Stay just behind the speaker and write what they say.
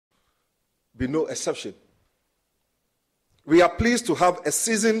be no exception. We are pleased to have a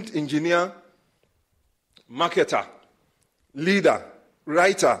seasoned engineer, marketer, leader,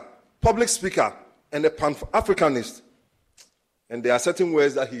 writer, public speaker, and a Pan-Africanist. And there are certain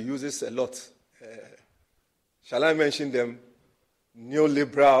words that he uses a lot. Shall I mention them?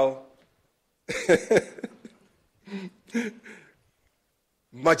 Neoliberal,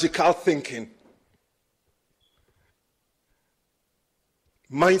 magical thinking,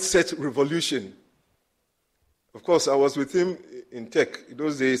 mindset revolution. Of course, I was with him in tech. In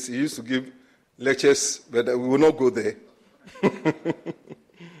those days, he used to give lectures, but we will not go there.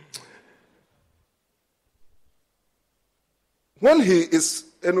 When he is,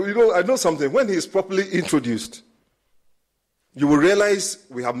 and I know something, when he is properly introduced, you will realize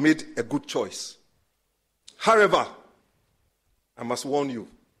we have made a good choice. However, I must warn you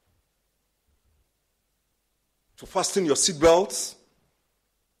to fasten your seatbelts.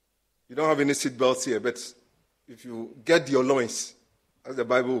 You don't have any seatbelts here, but if you get your loins, as the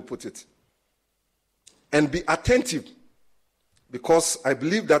Bible will put it, and be attentive, because I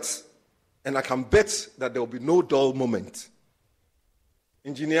believe that, and I can bet that there will be no dull moment.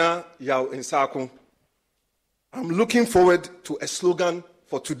 Engineer Yao Nsako, I'm looking forward to a slogan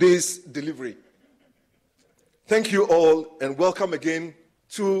for today's delivery. Thank you all, and welcome again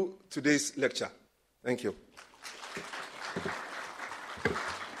to today's lecture. Thank you.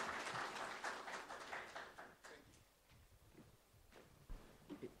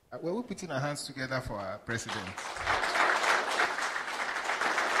 Well, we're putting our hands together for our president.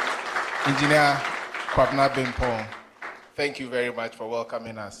 Engineer Kwabena Bimpong, thank you very much for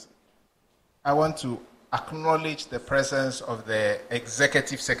welcoming us. I want to acknowledge the presence of the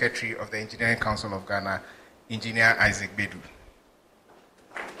Executive Secretary of the Engineering Council of Ghana, Engineer Isaac Bedu.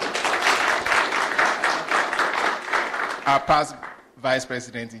 Our past Vice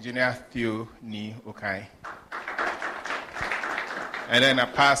President, Engineer Theo Ni Okai. And then our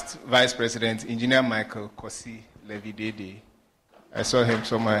past Vice President, Engineer Michael Kosi Levidede. I saw him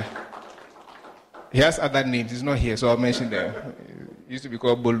somewhere. He has other names, he's not here, so I'll mention them. He used to be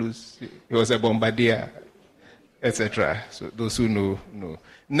called Bolus, he was a bombardier, etc. So those who know.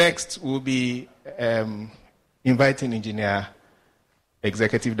 Next, we'll be inviting Engineer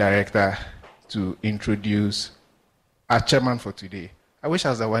Executive Director to introduce our chairman for today. I wish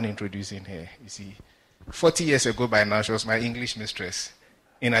I was the one introducing her. You see, 40 years ago by now, she was my English mistress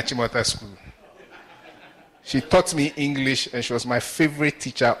in Achimota School. She taught me English, and she was my favorite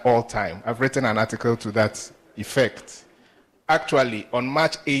teacher all time. I've written an article to that effect. Actually, on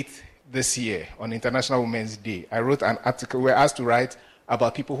March 8th this year, on International Women's Day, I wrote an article. We were asked to write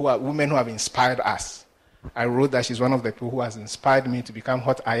about women who have inspired us. I wrote that she's one of the people who has inspired me to become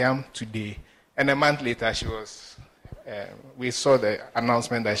what I am today. And a month later, we saw the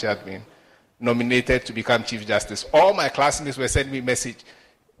announcement that she had been nominated to become Chief Justice. All my classmates were sending me a message,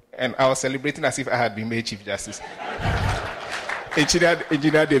 and I was celebrating as if I had been made Chief Justice.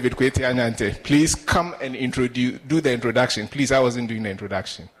 Engineer David Kweti Anyante, please come and do the introduction. Please, I wasn't doing the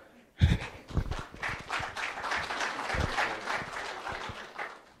introduction.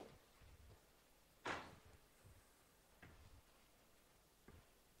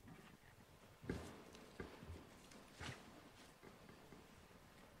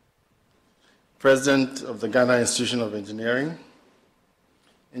 President of the Ghana Institution of Engineering,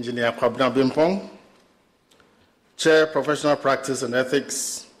 Engineer Kwabena Bimpong, Chair, Professional Practice and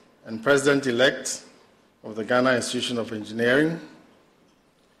Ethics, and President-elect of the Ghana Institution of Engineering,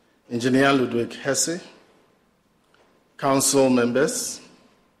 Engineer Ludwig Hesse, Council members,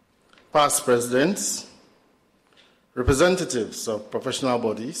 past presidents, representatives of professional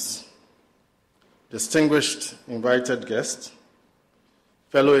bodies, distinguished invited guests,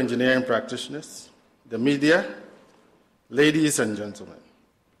 fellow engineering practitioners, the media, ladies and gentlemen.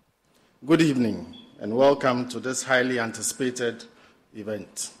 Good evening and welcome to this highly anticipated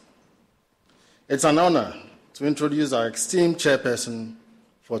event. It's an honor to introduce our esteemed chairperson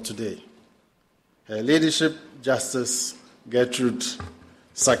for today, Her Ladyship Justice Gertrude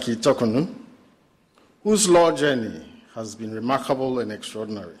Sackey Torkornoo, whose law journey has been remarkable and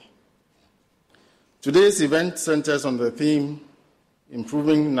extraordinary. Today's event centers on the theme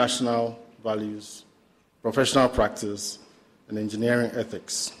Improving National Values, Professional Practice, and Engineering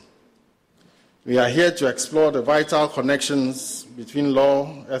Ethics. We are here to explore the vital connections between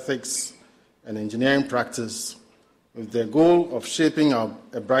law, ethics, and engineering practice with the goal of shaping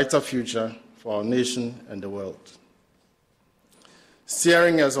a brighter future for our nation and the world.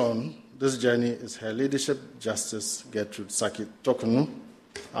 Steering us on this journey is Her Ladyship Justice Gertrude Sackey Torkornoo,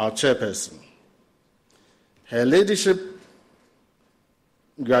 our chairperson. Her Ladyship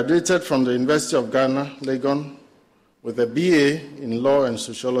graduated from the University of Ghana, Legon, with a BA in Law and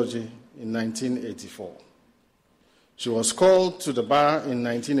Sociology in 1984. She was called to the bar in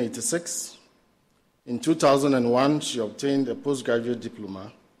 1986. In 2001, she obtained a postgraduate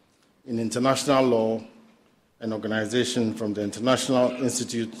diploma in International Law and Organization from the International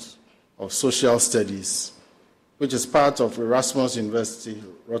Institute of Social Studies, which is part of Erasmus University,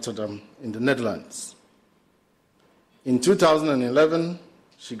 Rotterdam, in the Netherlands. In 2011,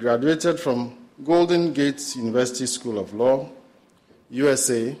 she graduated from Golden Gate University School of Law,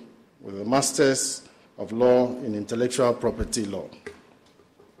 USA, with a Master's of Law in Intellectual Property Law.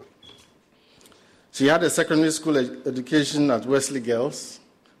 She had a secondary school education at Wesley Girls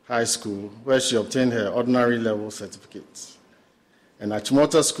High School, where she obtained her ordinary level certificate, and at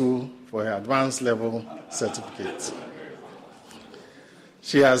Chimota School for her advanced level certificate.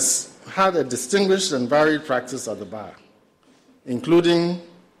 She has had a distinguished and varied practice at the bar, including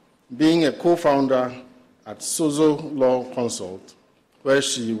being a co-founder at Sozo Law Consult, where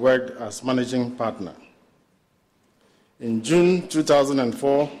she worked as managing partner. In June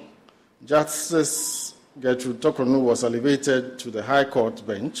 2004, Justice Gertrude Torkornoo was elevated to the High Court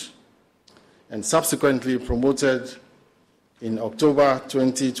bench and subsequently promoted in October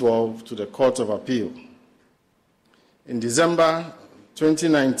 2012 to the Court of Appeal. In December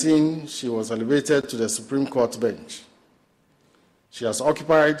 2019, she was elevated to the Supreme Court bench. She has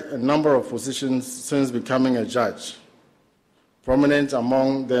occupied a number of positions since becoming a judge. Prominent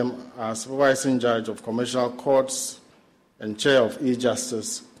among them are Supervising Judge of Commercial Courts and Chair of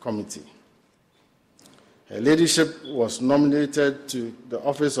E-Justice Committee. Her Ladyship was nominated to the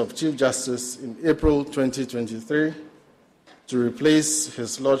office of Chief Justice in April 2023 to replace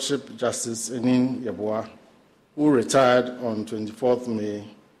His Lordship Justice Enin Yeboah, who retired on 24th May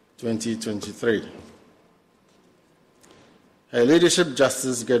 2023. Her Ladyship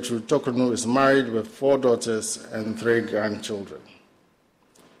Justice Gertrude Torkornoo is married with 4 daughters and 3 grandchildren.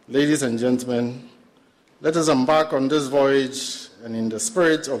 Ladies and gentlemen, let us embark on this voyage and in the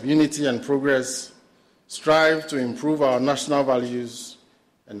spirit of unity and progress, strive to improve our national values,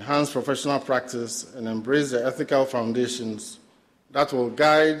 enhance professional practice, and embrace the ethical foundations that will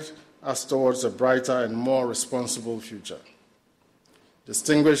guide us towards a brighter and more responsible future.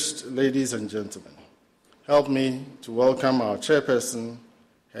 Distinguished ladies and gentlemen, help me to welcome our chairperson,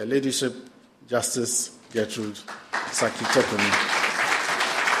 Her Ladyship Justice Gertrude Sackey Torkornoo.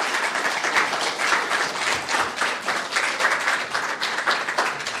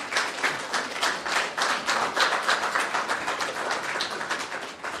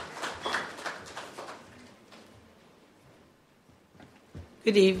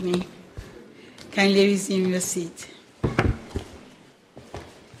 Good evening. Kindly resume your seat.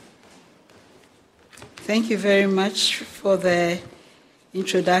 Thank you very much for the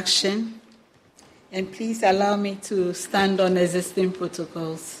introduction, and please allow me to stand on existing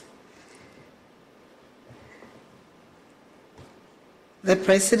protocols. The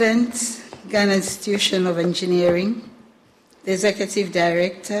President, Ghana Institution of Engineering, the Executive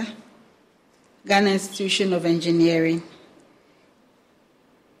Director, Ghana Institution of Engineering,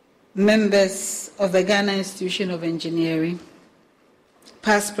 members of the Ghana Institution of Engineering,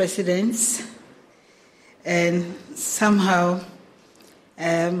 past presidents, and somehow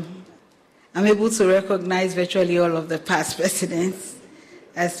I'm able to recognize virtually all of the past presidents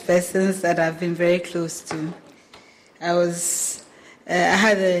as persons that I've been very close to. I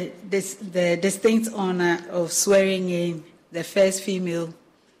had the distinct honor of swearing in the first female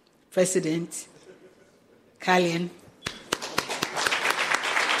president, Kallian.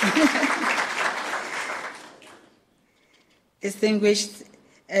 Distinguished,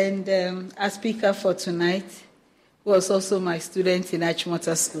 and our speaker for tonight was also my student in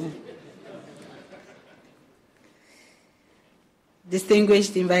Achimota School.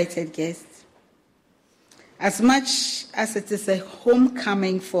 Distinguished invited guests, as much as it is a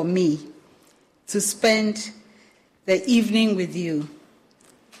homecoming for me to spend the evening with you,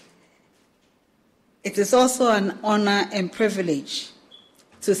 it is also an honor and privilege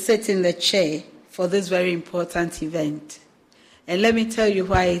to sit in the chair for this very important event. And let me tell you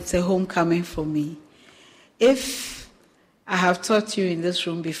why it's a homecoming for me. If I have taught you in this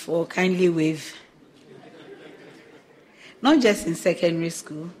room before, kindly wave. Not just in secondary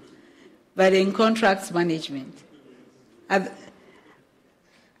school, but in contracts management.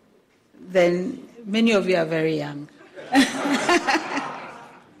 Then many of you are very young.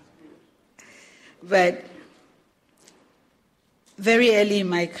 But very early in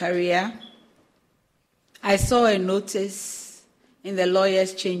my career, I saw a notice in the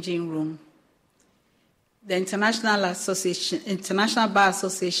lawyer's changing room the International Bar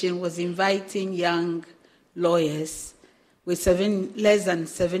Association was inviting young lawyers with less than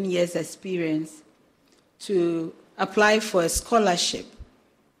 7 years experience to apply for a scholarship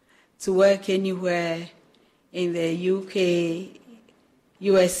to work anywhere in the UK,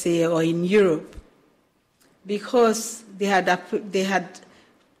 USA, or in Europe, because they had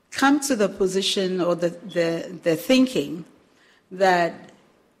come to the position or the thinking that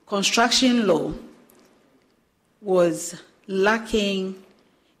construction law was lacking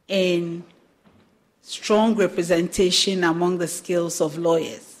in strong representation among the skills of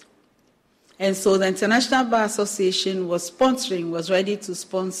lawyers. And so the International Bar Association was ready to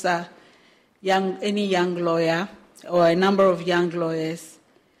sponsor any young lawyer or a number of young lawyers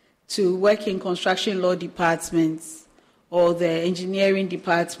to work in construction law departments or the engineering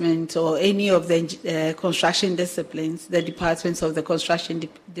department or any of the construction disciplines, the departments of the construction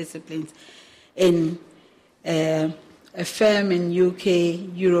disciplines in a firm in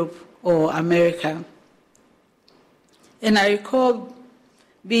UK, Europe, or America. And I recall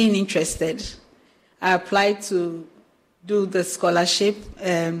being interested. I applied to do the scholarship,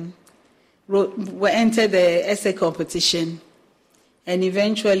 entered the essay competition, and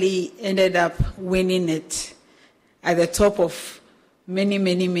eventually ended up winning it at the top of many,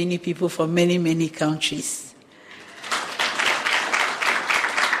 many, many people from many, many countries.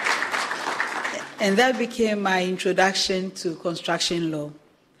 And that became my introduction to construction law.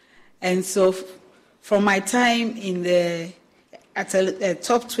 And so from my time at a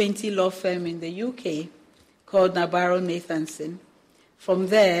top 20 law firm in the UK called Nabarro Nathanson, from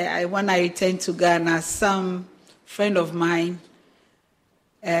there, when I returned to Ghana, some friend of mine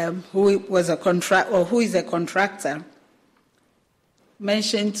who is a contractor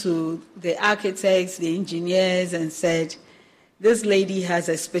mentioned to the architects, the engineers, and said, this lady has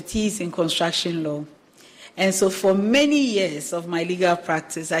expertise in construction law. And so for many years of my legal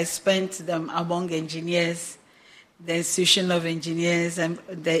practice, I spent them among engineers, the Institution of Engineers and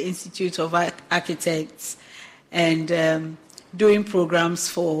the Institute of Architects, and doing programs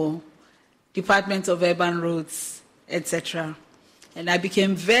for Department of Urban Roads, etc. And I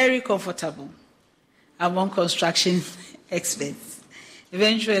became very comfortable among construction experts.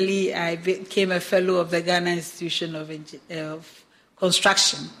 Eventually, I became a fellow of the Ghana Institution of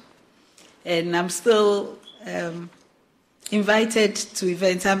Construction. And I'm still invited to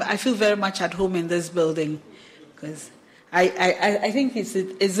events. I feel very much at home in this building because I think it's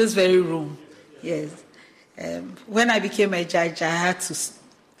this very room. Yes. When I became a judge, I had to.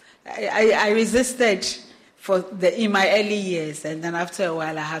 I resisted in my early years, and then after a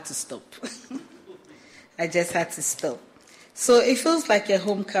while, I had to stop. I just had to stop. So it feels like a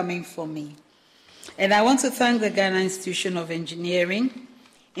homecoming for me. And I want to thank the Ghana Institution of Engineering,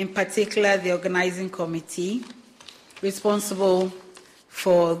 in particular the organizing committee responsible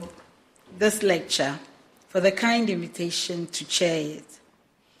for this lecture, for the kind invitation to chair it.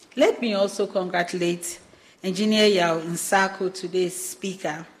 Let me also congratulate Engineer Yao Nsako, today's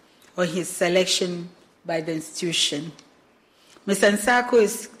speaker, on his selection by the institution. Mr. Nsako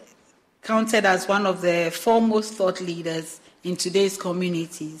is counted as one of the foremost thought leaders in today's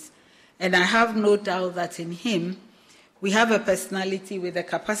communities, and I have no doubt that in him we have a personality with a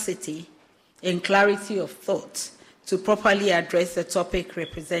capacity and clarity of thought to properly address the topic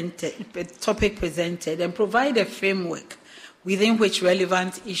presented and provide a framework within which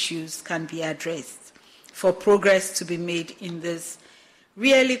relevant issues can be addressed for progress to be made in this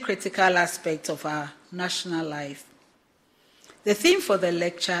really critical aspect of our national life. The theme for the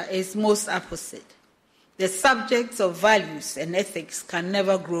lecture is most apposite. The subjects of values and ethics can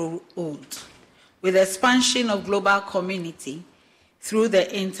never grow old. With the expansion of global community through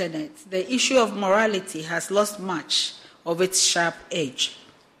the internet, the issue of morality has lost much of its sharp edge.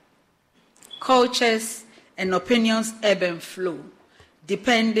 Cultures and opinions ebb and flow,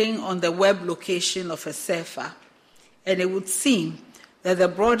 depending on the web location of a surfer. And it would seem that the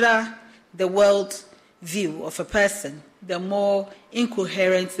broader the world view of a person, the more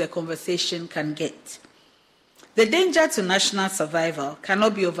incoherent the conversation can get. The danger to national survival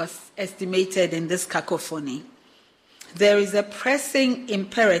cannot be overestimated in this cacophony. There is a pressing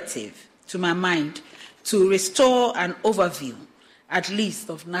imperative, to my mind, to restore an overview, at least,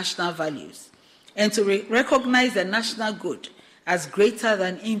 of national values, and to recognize the national good as greater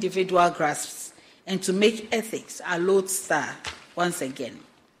than individual grasps, and to make ethics a lodestar once again.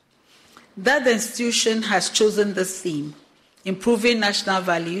 That the institution has chosen this theme, improving national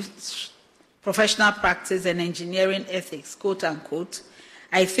values, professional practice, and engineering ethics, quote unquote,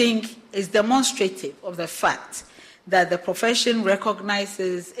 I think is demonstrative of the fact that the profession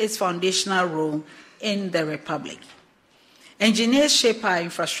recognizes its foundational role in the Republic. Engineers shape our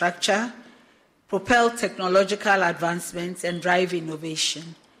infrastructure, propel technological advancements, and drive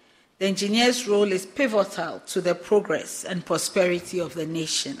innovation. The engineer's role is pivotal to the progress and prosperity of the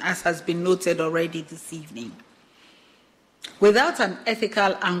nation, as has been noted already this evening. Without an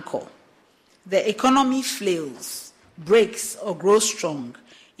ethical anchor, the economy flails, breaks, or grows strong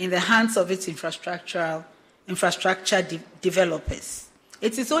in the hands of its infrastructure developers.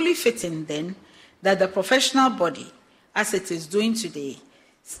 It is only fitting, then, that the professional body, as it is doing today,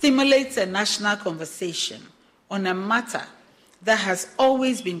 stimulates a national conversation on a matter that has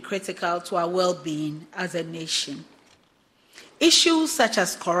always been critical to our well-being as a nation. Issues such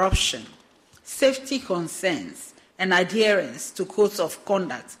as corruption, safety concerns, and adherence to codes of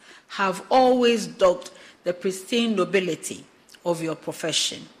conduct have always dogged the pristine nobility of your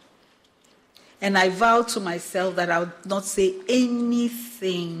profession. And I vow to myself that I would not say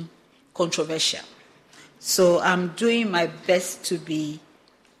anything controversial. So I'm doing my best to behave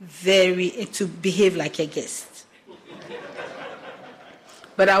like a guest.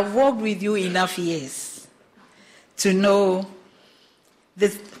 But I've worked with you enough years to know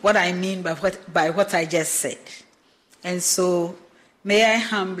what I mean by what I just said. And so may I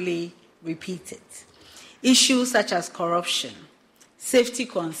humbly repeat it. Issues such as corruption, safety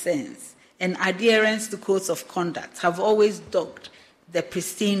concerns, and adherence to codes of conduct have always dogged the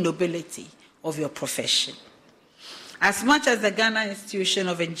pristine nobility of your profession. As much as the Ghana Institution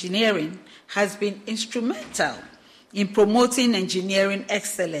of Engineering has been instrumental in promoting engineering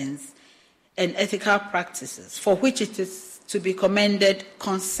excellence and ethical practices, for which it is to be commended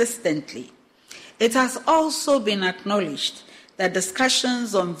consistently, it has also been acknowledged that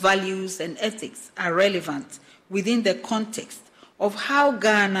discussions on values and ethics are relevant within the context of how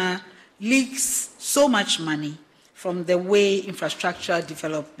Ghana leaks so much money from the way infrastructure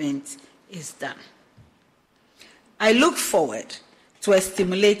development is done. I look forward to a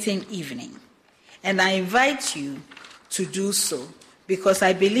stimulating evening, and I invite you to do so because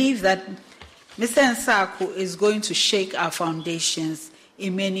I believe that Mr. Nsako is going to shake our foundations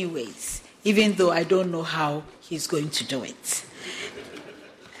in many ways, even though I don't know how he's going to do it.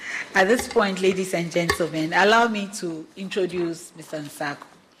 At this point, ladies and gentlemen, allow me to introduce Mr. Nsako.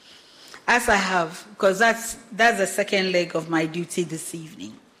 As I have, because that's the second leg of my duty this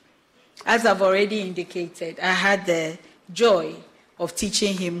evening. As I've already indicated, I had the joy of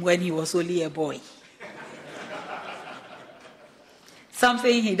teaching him when he was only a boy.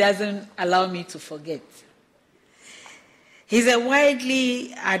 Something he doesn't allow me to forget. He's a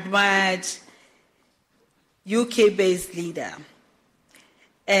widely admired UK-based leader.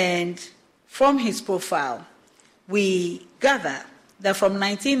 And from his profile, we gather that from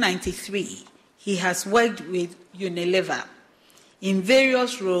 1993, he has worked with Unilever in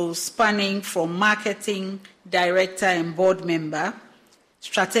various roles spanning from marketing director and board member,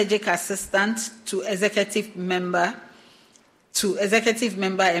 strategic assistant to executive member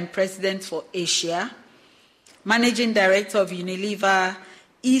and president for Asia, managing director of Unilever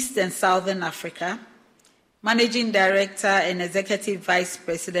East and Southern Africa, managing director and executive vice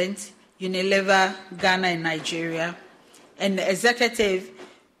president, Unilever Ghana and Nigeria, and executive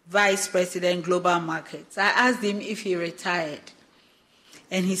vice president, global markets. I asked him if he retired,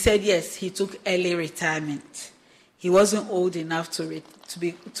 and he said yes, he took early retirement. He wasn't old enough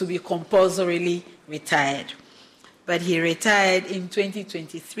to be compulsorily retired, but he retired in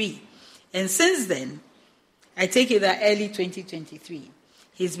 2023. And since then, I take it that early 2023,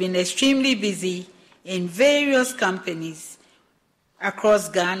 he's been extremely busy in various companies across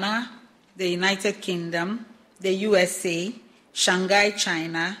Ghana, the United Kingdom, the USA, Shanghai,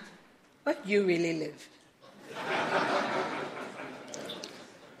 China. Where do you really live?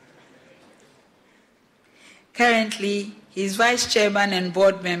 Currently, he is vice chairman and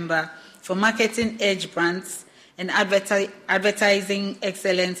board member for Marketing Edge Brands and Advertising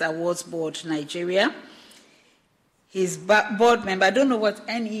Excellence Awards Board, Nigeria. He's board member, I don't know what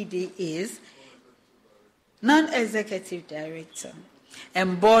NED is, non-executive director,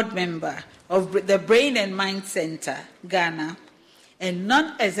 and board member of the Brain and Mind Center, Ghana, and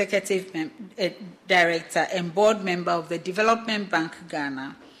non-executive director and board member of the Development Bank,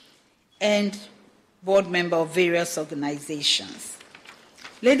 Ghana, and board member of various organizations.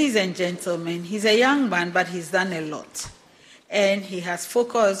 Ladies and gentlemen, he's a young man, but he's done a lot. And he has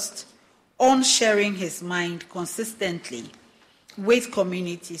focused on sharing his mind consistently with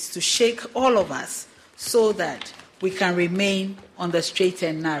communities to shake all of us so that we can remain on the straight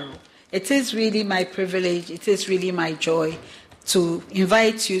and narrow. It is really my privilege, it is really my joy to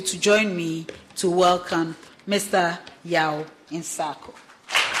invite you to join me to welcome Mr. Yao Nsako.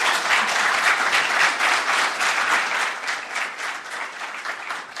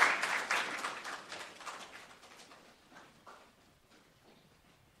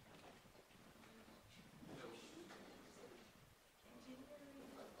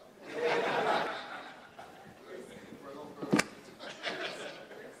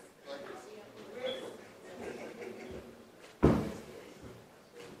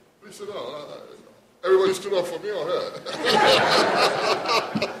 sit down. Everybody stood up for me or her?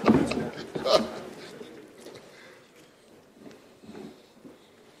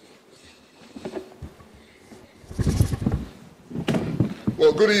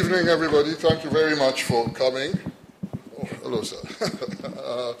 Well, good evening, everybody. Thank you very much for coming. Oh, hello,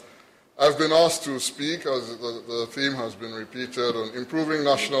 sir. I've been asked to speak, as the theme has been repeated, on improving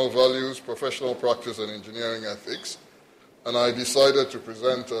national values, professional practice, and engineering ethics. And I decided to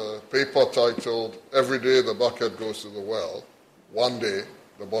present a paper titled, "Every Day the Bucket Goes to the Well, One Day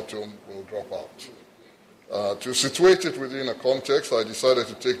the Bottom Will Drop Out." To situate it within a context, I decided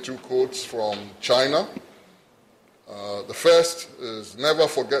to take two quotes from China. The first is, "Never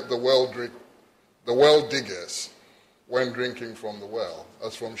forget the well diggers when drinking from the well."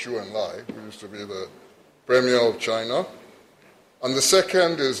 That's from Xu Enlai, who used to be the Premier of China. And the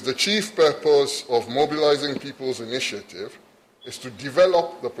second is, "The chief purpose of mobilizing people's initiative is to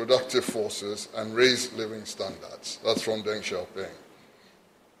develop the productive forces and raise living standards." That's from Deng Xiaoping.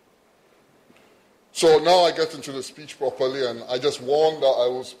 So now I get into the speech properly, and I just warn that I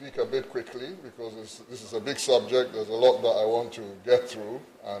will speak a bit quickly because this is a big subject. There's a lot that I want to get through,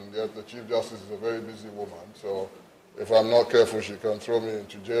 and yet the Chief Justice is a very busy woman, so if I'm not careful, she can throw me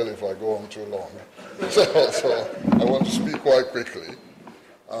into jail if I go on too long. So I want to speak quite quickly.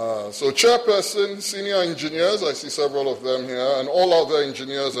 So chairperson, senior engineers, I see several of them here, and all other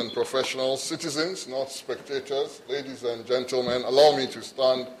engineers and professionals, citizens, not spectators, ladies and gentlemen, allow me to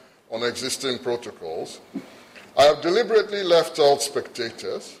stand on existing protocols. I have deliberately left out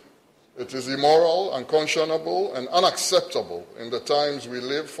spectators. It is immoral, unconscionable, and unacceptable in the times we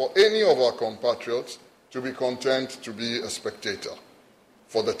live for any of our compatriots to be content to be a spectator.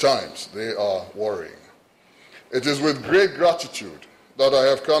 For the times, they are worrying. It is with great gratitude that I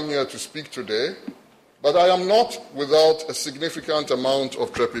have come here to speak today, but I am not without a significant amount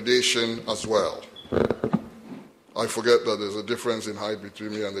of trepidation as well. I forget that there's a difference in height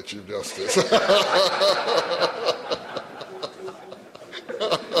between me and the Chief Justice.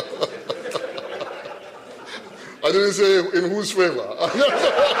 I didn't say in whose favor.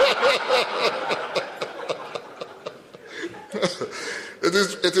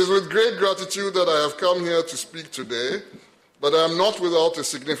 It is with great gratitude that I have come here to speak today, but I am not without a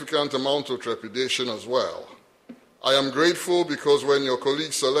significant amount of trepidation as well. I am grateful because when your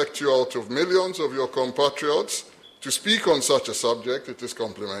colleagues select you out of millions of your compatriots to speak on such a subject, it is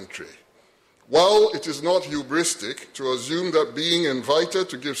complimentary. While it is not hubristic to assume that being invited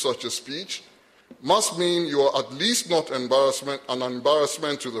to give such a speech must mean you are at least not an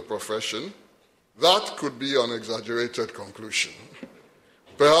embarrassment to the profession, that could be an exaggerated conclusion.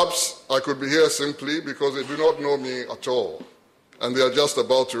 Perhaps I could be here simply because they do not know me at all, and they are just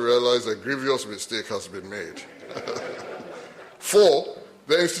about to realize a grievous mistake has been made. 4,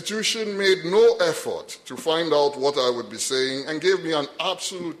 the institution made no effort to find out what I would be saying and gave me an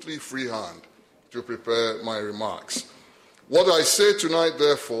absolutely free hand to prepare my remarks. What I say tonight,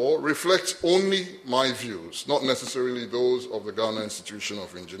 therefore, reflects only my views, not necessarily those of the Ghana Institution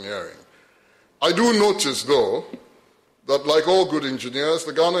of Engineering. I do notice, though, that like all good engineers,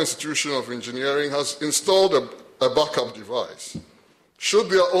 the Ghana Institution of Engineering has installed a backup device. Should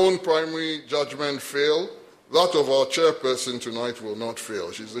their own primary judgment fail, that of our chairperson tonight will not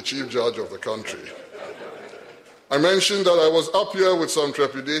fail. She's the chief judge of the country. I mentioned that I was up here with some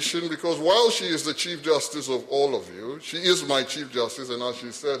trepidation because while she is the Chief Justice of all of you, she is my Chief Justice, and as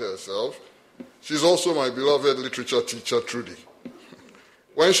she said herself, she's also my beloved literature teacher, Trudy.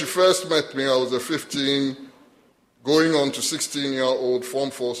 When she first met me, I was a 15, going on to 16-year-old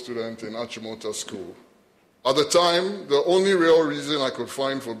Form 4 student in Achimota School. At the time, the only real reason I could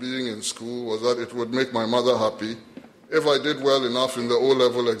find for being in school was that it would make my mother happy if I did well enough in the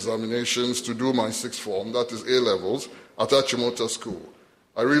O-level examinations to do my sixth form, that is A-levels, at Achimota School.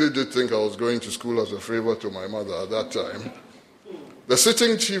 I really did think I was going to school as a favor to my mother at that time. The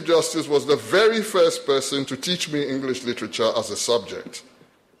sitting Chief Justice was the very first person to teach me English literature as a subject.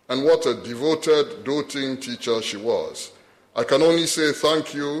 And what a devoted, doting teacher she was. I can only say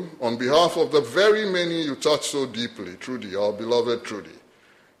thank you on behalf of the very many you touched so deeply, Trudy, our beloved Trudy.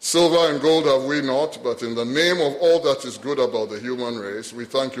 Silver and gold have we not, but in the name of all that is good about the human race, we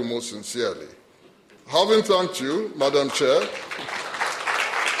thank you most sincerely. Having thanked you, Madam Chair,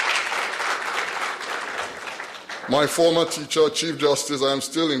 my former teacher, Chief Justice, I am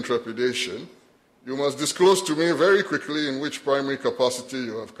still in trepidation. You must disclose to me very quickly in which primary capacity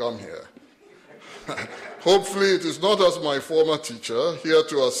you have come here. Hopefully it is not as my former teacher, here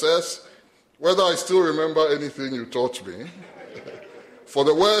to assess whether I still remember anything you taught me. For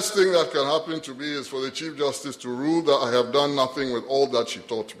the worst thing that can happen to me is for the Chief Justice to rule that I have done nothing with all that she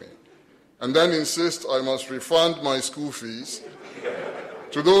taught me. and then insist I must refund my school fees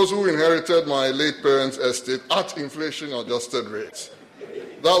to those who inherited my late parents' estate at inflation-adjusted rates.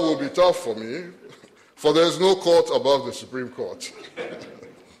 That will be tough for me, for there is no court above the Supreme Court.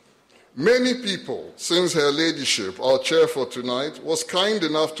 Many people, since her ladyship, our chair for tonight, was kind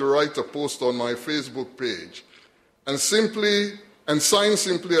enough to write a post on my Facebook page and signed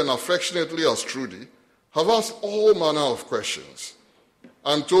simply and affectionately as Trudy, have asked all manner of questions.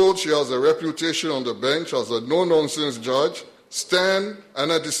 I'm told she has a reputation on the bench as a no-nonsense judge, stern,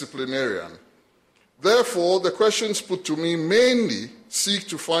 and a disciplinarian. Therefore, the questions put to me mainly seek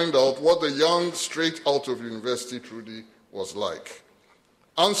to find out what the young, straight out of university Trudy was like.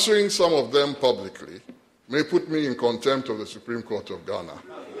 Answering some of them publicly may put me in contempt of the Supreme Court of Ghana.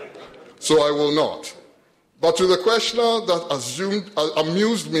 So I will not. But to the questioner that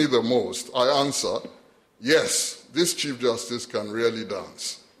amused me the most, I answer, yes, this Chief Justice can really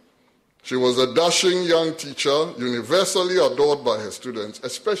dance. She was a dashing young teacher, universally adored by her students,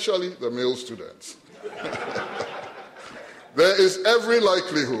 especially the male students. There is every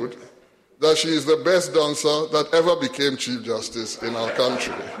likelihood that she is the best dancer that ever became Chief Justice in our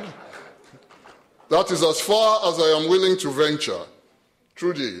country. That is as far as I am willing to venture.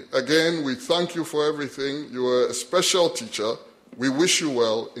 Trudy, again, we thank you for everything. You are a special teacher. We wish you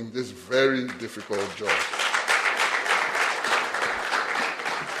well in this very difficult job.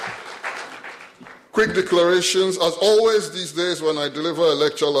 Quick declarations. As always these days when I deliver a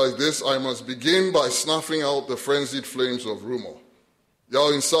lecture like this, I must begin by snuffing out the frenzied flames of rumor. Yao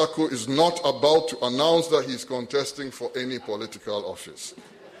Nsako is not about to announce that he is contesting for any political office.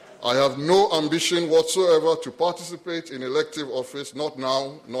 I have no ambition whatsoever to participate in elective office, not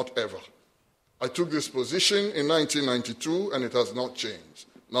now, not ever. I took this position in 1992 and it has not changed.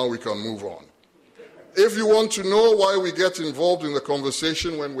 Now we can move on. If you want to know why we get involved in the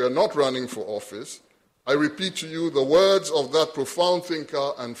conversation when we are not running for office, I repeat to you the words of that profound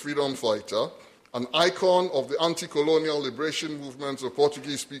thinker and freedom fighter, an icon of the anti-colonial liberation movements of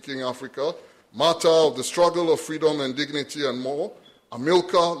Portuguese-speaking Africa, martyr of the struggle of freedom and dignity and more,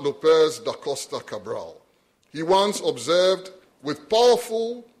 Amilcar Lopez da Costa Cabral. He once observed with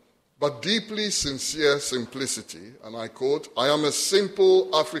powerful but deeply sincere simplicity, and I quote, "I am a simple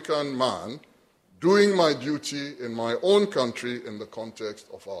African man doing my duty in my own country in the context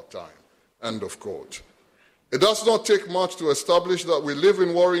of our time." End of quote. It does not take much to establish that we live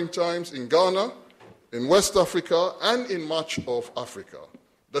in worrying times in Ghana, in West Africa, and in much of Africa.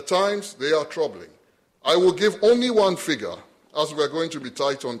 The times, they are troubling. I will give only one figure, as we are going to be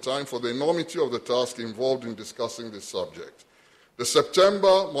tight on time for the enormity of the task involved in discussing this subject. The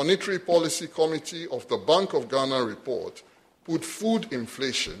September Monetary Policy Committee of the Bank of Ghana report put food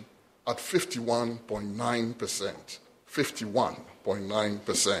inflation at 51.9%.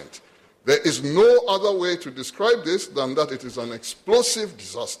 51.9%. There is no other way to describe this than that it is an explosive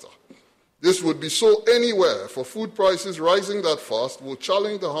disaster. This would be so anywhere, for food prices rising that fast will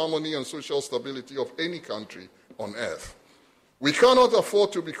challenge the harmony and social stability of any country on earth. We cannot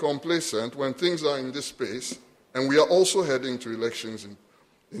afford to be complacent when things are in this space, and we are also heading to elections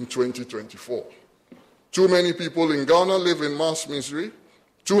in 2024. Too many people in Ghana live in mass misery.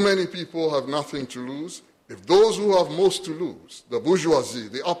 Too many people have nothing to lose. If those who have most to lose, the bourgeoisie,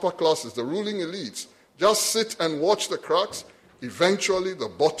 the upper classes, the ruling elites, just sit and watch the cracks, eventually the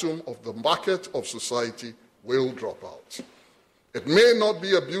bottom of the bucket of society will drop out. It may not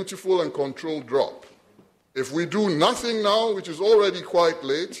be a beautiful and controlled drop. If we do nothing now, which is already quite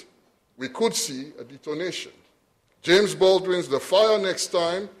late, we could see a detonation. James Baldwin's "The Fire Next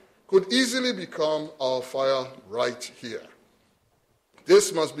Time" could easily become our fire right here.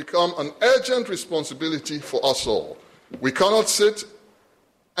 This must become an urgent responsibility for us all. We cannot sit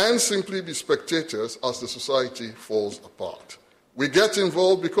and simply be spectators as the society falls apart. We get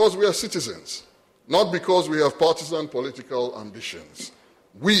involved because we are citizens, not because we have partisan political ambitions.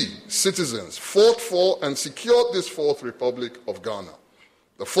 We, citizens, fought for and secured this Fourth Republic of Ghana.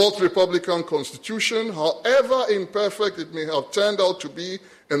 The Fourth Republican Constitution, however imperfect it may have turned out to be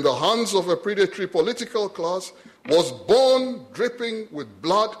in the hands of a predatory political class, was born dripping with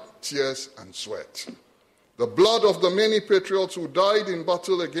blood, tears, and sweat. The blood of the many patriots who died in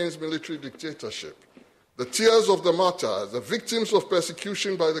battle against military dictatorship, the tears of the martyrs, the victims of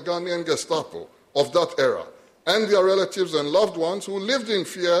persecution by the Ghanaian Gestapo of that era, and their relatives and loved ones who lived in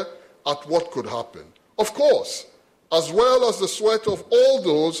fear at what could happen. Of course, as well as the sweat of all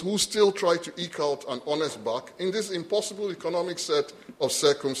those who still try to eke out an honest buck in this impossible economic set of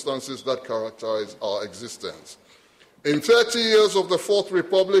circumstances that characterize our existence. In 30 years of the Fourth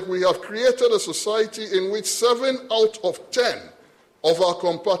Republic, we have created a society in which 7 out of 10 of our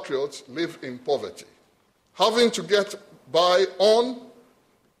compatriots live in poverty, having to get by on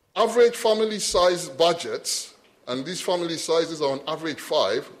average family-sized budgets, and these family sizes are on average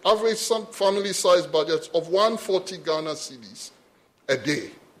 5, some family-sized budgets of 140 Ghana cedis a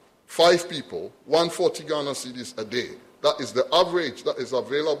day. 5 people, 140 Ghana cedis a day. That is the average that is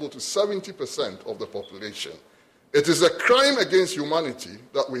available to 70% of the population. It is a crime against humanity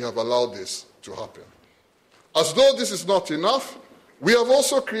that we have allowed this to happen. As though this is not enough, we have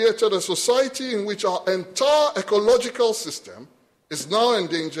also created a society in which our entire ecological system is now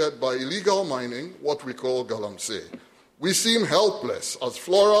endangered by illegal mining, what we call galamsey. We seem helpless as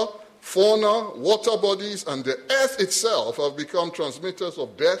flora, fauna, water bodies, and the earth itself have become transmitters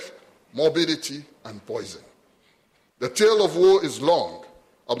of death, morbidity, and poison. The tale of woe is long.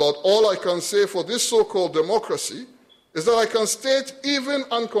 About all I can say for this so-called democracy is that I can state even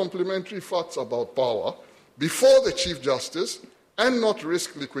uncomplimentary facts about power before the Chief Justice and not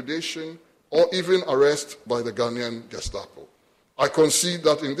risk liquidation or even arrest by the Ghanaian Gestapo. I concede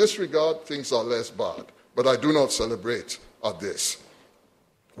that in this regard, things are less bad, but I do not celebrate at this.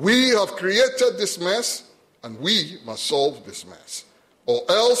 We have created this mess, and we must solve this mess. Or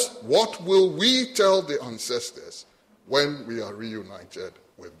else, what will we tell the ancestors when we are reunited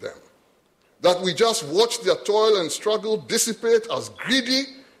with them? That we just watch their toil and struggle dissipate as greedy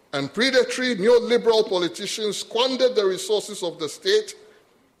and predatory neoliberal politicians squandered the resources of the state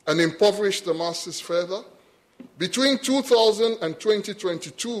and impoverished the masses further? Between 2000 and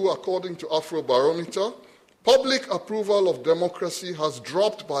 2022, according to Afrobarometer, public approval of democracy has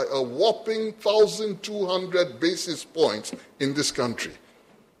dropped by a whopping 1,200 basis points in this country.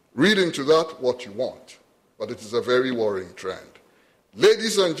 Read into that what you want, but it is a very worrying trend.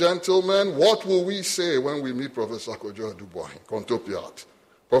 Ladies and gentlemen, what will we say when we meet Professor Kojo Aduboahin, Kontopiat,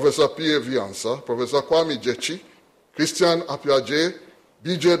 Professor P.A. Viansa, Professor Kwame Jechi, Christian Apiaje,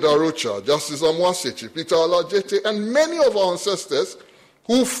 B.J. Darocha, Justice Amwasechi, Peter Alajete, and many of our ancestors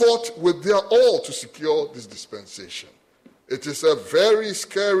who fought with their all to secure this dispensation? It is a very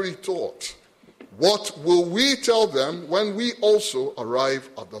scary thought. What will we tell them when we also arrive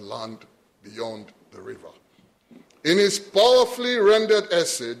at the land beyond the river? In his powerfully rendered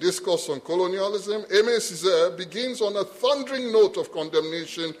essay, Discourse on Colonialism, Aimé Césaire begins on a thundering note of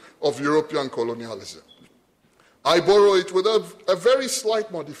condemnation of European colonialism. I borrow it with a very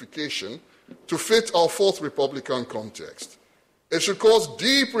slight modification to fit our Fourth Republican context. It should cause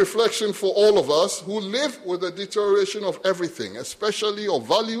deep reflection for all of us who live with the deterioration of everything, especially of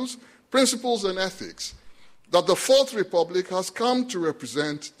values, principles, and ethics, that the Fourth Republic has come to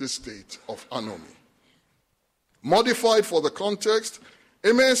represent this state of anomy. Modified for the context,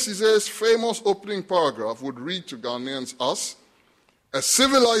 Aimé Césaire's famous opening paragraph would read to Ghanaians as, "A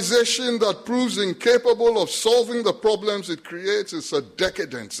civilization that proves incapable of solving the problems it creates is a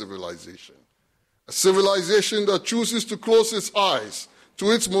decadent civilization. A civilization that chooses to close its eyes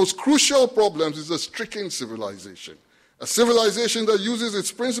to its most crucial problems is a stricken civilization. A civilization that uses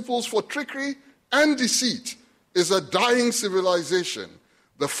its principles for trickery and deceit is a dying civilization.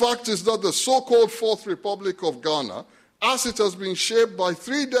 The fact is that the so-called Fourth Republic of Ghana, as it has been shaped by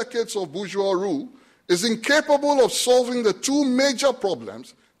 3 decades of bourgeois rule, is incapable of solving the 2 major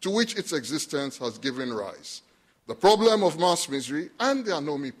problems to which its existence has given rise. The problem of mass misery and the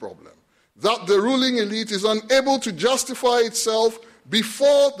anomy problem. That the ruling elite is unable to justify itself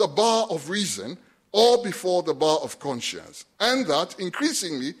before the bar of reason or before the bar of conscience. And that,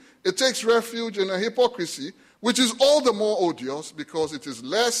 increasingly, it takes refuge in a hypocrisy which is all the more odious because it is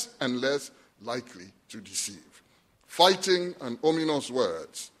less and less likely to deceive." Fighting and ominous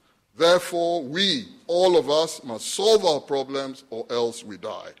words. Therefore, we, all of us, must solve our problems or else we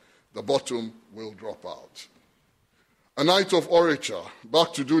die. The bottom will drop out. A night of orature,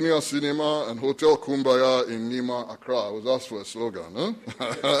 back to Dunia Cinema and Hotel Kumbaya in Nima, Accra. I was asked for a slogan,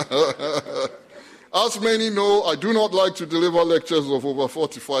 huh? As many know, I do not like to deliver lectures of over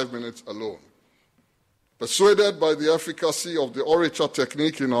 45 minutes alone. Persuaded by the efficacy of the orature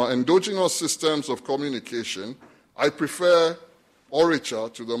technique in our endogenous systems of communication, I prefer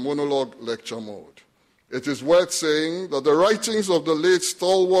orature to the monologue lecture mode. It is worth saying that the writings of the late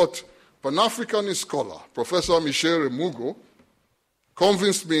stalwart Pan-Africanist scholar, Professor Michel Remugo,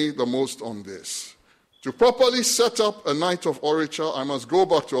 convinced me the most on this. To properly set up a night of orature, I must go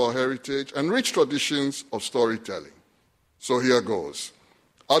back to our heritage and rich traditions of storytelling. So here goes.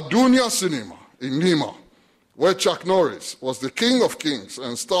 At Dunia Cinema in Nima, where Chuck Norris was the king of kings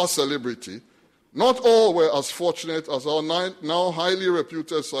and star celebrity, not all were as fortunate as our now highly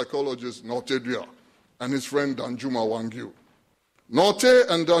reputed psychologist Notedia and his friend Danjuma Wangyu. Norte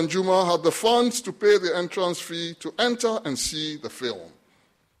and Danjuma had the funds to pay the entrance fee to enter and see the film.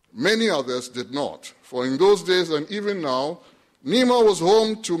 Many others did not, for in those days and even now, Nima was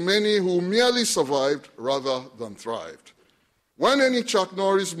home to many who merely survived rather than thrived. When any Chuck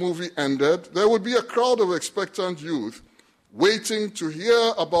Norris movie ended, there would be a crowd of expectant youth waiting to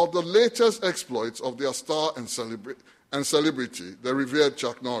hear about the latest exploits of their star and celebrity, the revered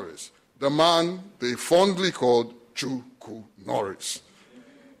Chuck Norris, the man they fondly called Chuku Norris.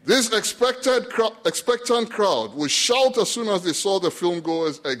 This expectant crowd would shout as soon as they saw the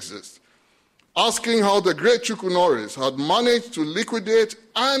filmgoers exit, asking how the great Chuku Norris had managed to liquidate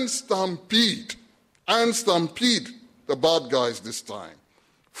and stampede the bad guys this time.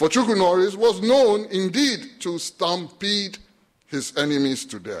 For Chuku Norris was known indeed to stampede his enemies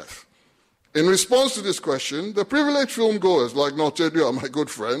to death. In response to this question, the privileged filmgoers like Nortedia, my good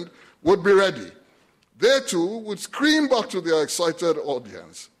friend, would be ready. They too would scream back to their excited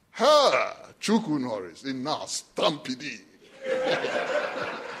audience, "Ha! Chuku Norris, in now stampede."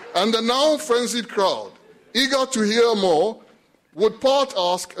 And the now frenzied crowd, eager to hear more, would part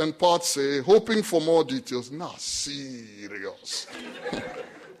ask and part say, hoping for more details. Nah, serious.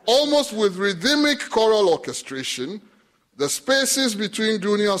 Almost with rhythmic choral orchestration, the spaces between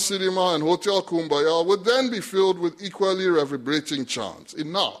Dunia Cinema and Hotel Kumbaya would then be filled with equally reverberating chants.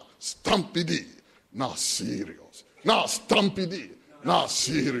 In now, stampede, nah, serious. Nah, stampede, nah,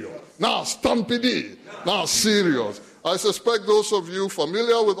 serious. Nah, stampede, nah, serious. I suspect those of you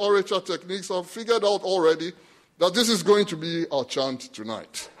familiar with orature techniques have figured out already that this is going to be our chant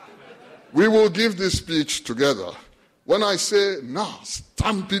tonight. We will give this speech together. When I say, "Nah,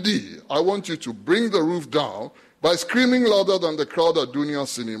 stampede," I want you to bring the roof down by screaming louder than the crowd at Dunia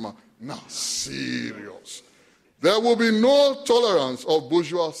Cinema. Nah, serious. There will be no tolerance of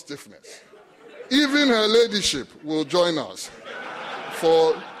bourgeois stiffness. Even her ladyship will join us,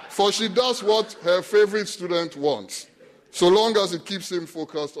 for she does what her favorite student wants, so long as it keeps him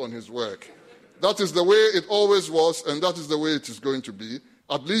focused on his work. That is the way it always was, and that is the way it is going to be.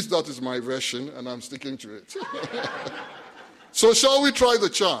 At least that is my version, and I'm sticking to it. So shall we try the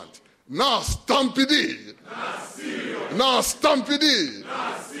chant? Na stampede. Na stampede.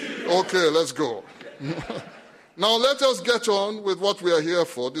 Okay, let's go. Now let us get on with what we are here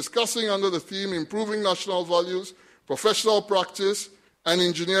for, discussing under the theme Improving National Values, Professional Practice, and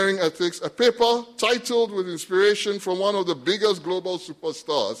Engineering Ethics, a paper titled with inspiration from one of the biggest global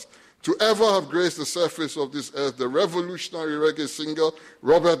superstars to ever have graced the surface of this earth, the revolutionary reggae singer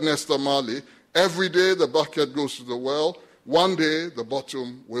Robert Nesta Marley. Every day the bucket goes to the well, one day the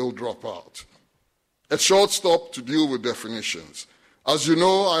bottom will drop out. A short stop to deal with definitions. As you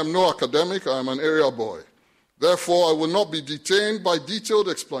know, I am no academic, I am an area boy. Therefore, I will not be detained by detailed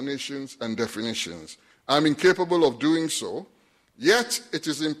explanations and definitions. I am incapable of doing so. Yet, it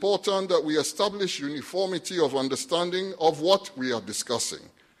is important that we establish uniformity of understanding of what we are discussing.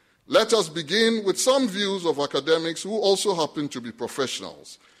 Let us begin with some views of academics who also happen to be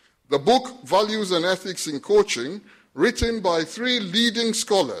professionals. The book, Values and Ethics in Coaching, written by 3 leading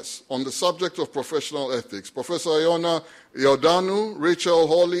scholars on the subject of professional ethics, Professor Iona Iordanu, Rachel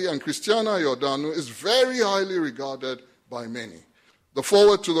Hawley, and Christiana Iordanu, is very highly regarded by many. The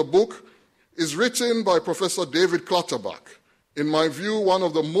foreword to the book is written by Professor David Clutterbuck, in my view, one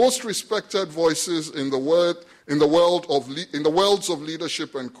of the most respected voices in the worlds of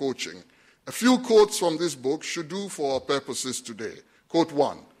leadership and coaching. A few quotes from this book should do for our purposes today. Quote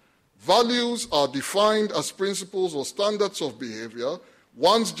 1, values are defined as principles or standards of behavior,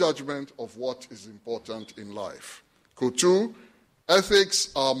 one's judgment of what is important in life. Quote 2, ethics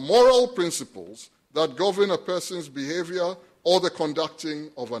are moral principles that govern a person's behavior or the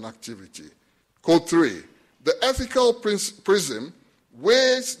conducting of an activity. Quote 3, the ethical prism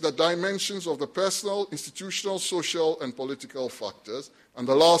weighs the dimensions of the personal, institutional, social, and political factors. And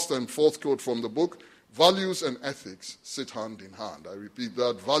the last and fourth quote from the book, values and ethics sit hand in hand. I repeat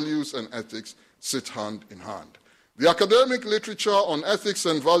that, values and ethics sit hand in hand. The academic literature on ethics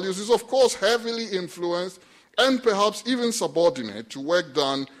and values is, of course, heavily influenced and perhaps even subordinate to work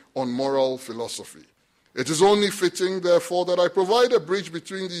done on moral philosophy. It is only fitting, therefore, that I provide a bridge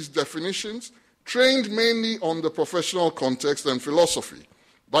between these definitions, trained mainly on the professional context and philosophy,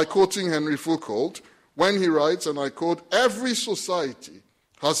 by quoting Henry Foucault when he writes, and I quote, every society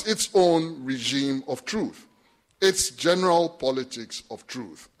has its own regime of truth, its general politics of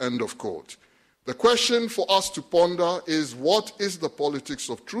truth, end of quote. The question for us to ponder is, what is the politics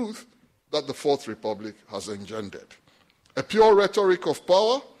of truth that the Fourth Republic has engendered? A pure rhetoric of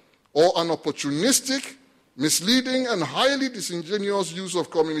power, or an opportunistic, misleading, and highly disingenuous use of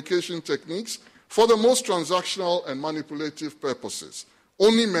communication techniques for the most transactional and manipulative purposes,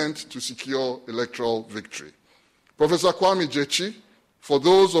 only meant to secure electoral victory. Professor Kwame Gyekye, for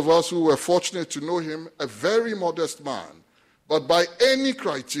those of us who were fortunate to know him, a very modest man, but by any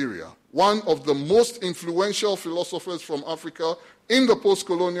criteria, one of the most influential philosophers from Africa in the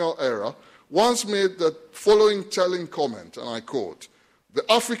post-colonial era, once made the following telling comment, and I quote, "The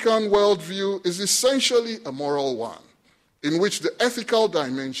African worldview is essentially a moral one, in which the ethical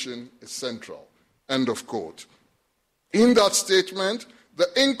dimension is central," end of quote. In that statement, the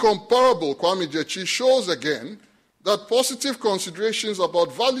incomparable Kwame Gyekye shows again that positive considerations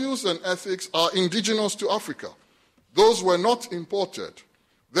about values and ethics are indigenous to Africa. Those were not imported.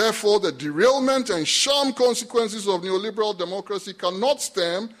 Therefore, the derailment and sham consequences of neoliberal democracy cannot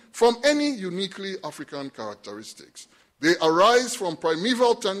stem from any uniquely African characteristics. They arise from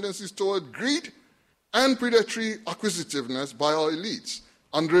primeval tendencies toward greed and predatory acquisitiveness by our elites,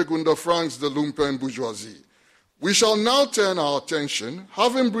 André Gunda Frank's the lumpen bourgeoisie. We shall now turn our attention,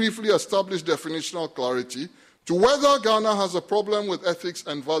 having briefly established definitional clarity, to whether Ghana has a problem with ethics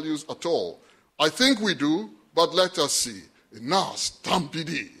and values at all. I think we do, but let us see. Now,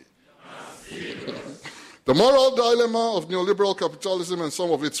 stampede. The moral dilemma of neoliberal capitalism and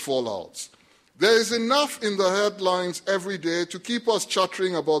some of its fallouts. There is enough in the headlines every day to keep us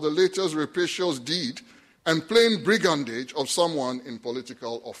chattering about the latest rapacious deed and plain brigandage of someone in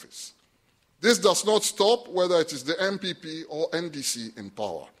political office. This does not stop whether it is the MPP or NDC in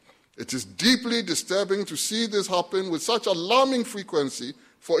power. It is deeply disturbing to see this happen with such alarming frequency,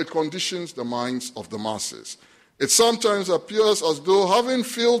 for it conditions the minds of the masses. It sometimes appears as though, having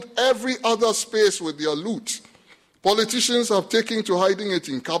filled every other space with their loot, politicians have taken to hiding it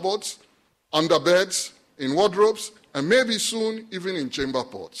in cupboards, under beds, in wardrobes, and maybe soon even in chamber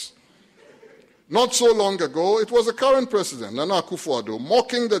pots. Not so long ago, it was the current president, Nana Akufo-Addo,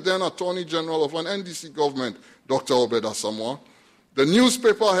 mocking the then Attorney General of an NDC government, Dr. Obed Asamoah. The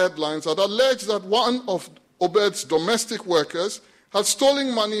newspaper headlines had alleged that one of Obed's domestic workers had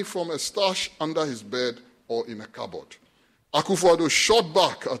stolen money from a stash under his bed or in a cupboard. Akufo-Addo shot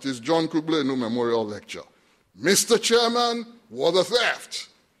back at his John Kublenu Memorial Lecture. "Mr. Chairman, what a theft.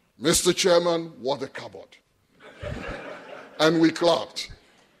 Mr. Chairman, what a cupboard." And we clapped.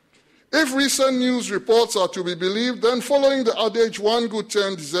 If recent news reports are to be believed, then following the adage, one good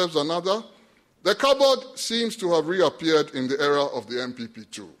turn deserves another, the cupboard seems to have reappeared in the era of the MPP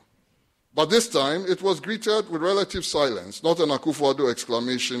too. But this time, it was greeted with relative silence, not an Akufo-Addo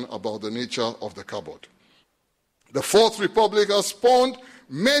exclamation about the nature of the cupboard. The Fourth Republic has spawned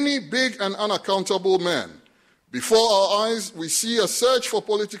many big and unaccountable men. Before our eyes, we see a search for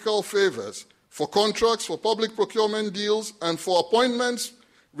political favors, for contracts, for public procurement deals, and for appointments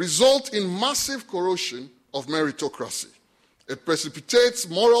result in massive corrosion of meritocracy. It precipitates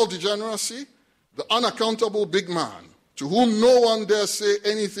moral degeneracy. The unaccountable big man, to whom no one dare say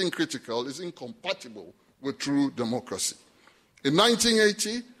anything critical, is incompatible with true democracy. In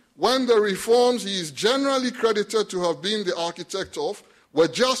 1980, when the reforms he is generally credited to have been the architect of were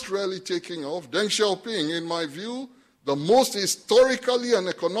just rarely taking off, Deng Xiaoping, in my view, the most historically and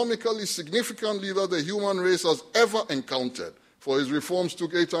economically significant leader the human race has ever encountered, for his reforms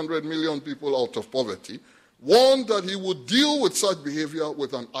took 800 million people out of poverty, warned that he would deal with such behavior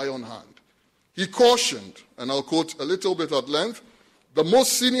with an iron hand. He cautioned, and I'll quote a little bit at length, the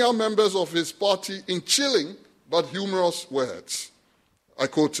most senior members of his party in chilling but humorous words. I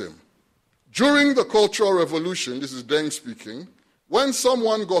quote him, "During the Cultural Revolution," this is Deng speaking, "when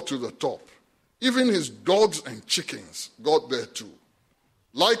someone got to the top, even his dogs and chickens got there too.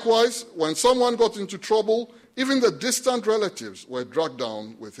 Likewise, when someone got into trouble, even the distant relatives were dragged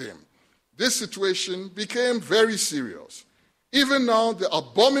down with him. This situation became very serious. Even now, the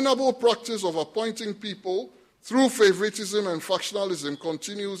abominable practice of appointing people through favoritism and factionalism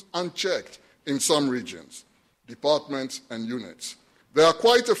continues unchecked in some regions, departments, and units. There are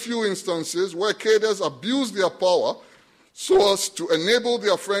quite a few instances where cadres abuse their power so as to enable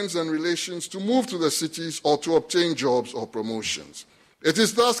their friends and relations to move to the cities or to obtain jobs or promotions. It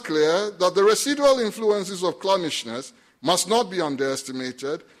is thus clear that the residual influences of clannishness must not be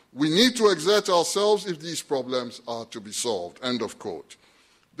underestimated. We need to exert ourselves if these problems are to be solved." End of quote.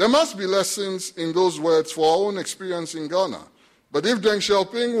 There must be lessons in those words for our own experience in Ghana. But if Deng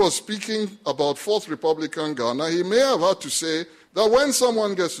Xiaoping was speaking about Fourth Republican Ghana, he may have had to say that when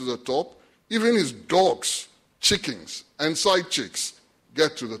someone gets to the top, even his dogs, chickens, and side chicks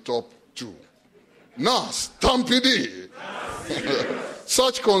get to the top too. Nas, Tampidi.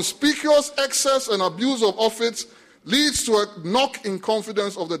 Such conspicuous excess and abuse of office leads to a knock in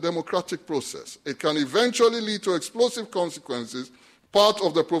confidence of the democratic process. It can eventually lead to explosive consequences, part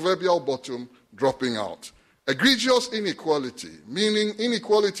of the proverbial bottom dropping out. Egregious inequality, meaning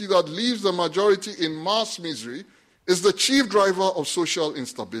inequality that leaves the majority in mass misery, is the chief driver of social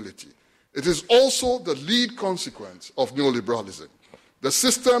instability. It is also the lead consequence of neoliberalism. The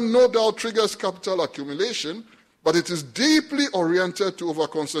system no doubt triggers capital accumulation, but it is deeply oriented to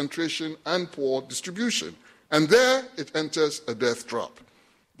overconcentration and poor distribution. And there it enters a death trap.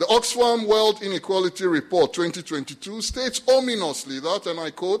 The Oxfam World Inequality Report 2022 states ominously that, and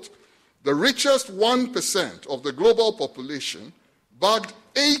I quote, the richest 1% of the global population bagged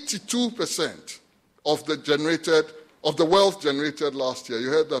 82% of the wealth generated last year. You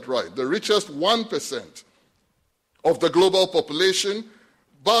heard that right. The richest 1% of the global population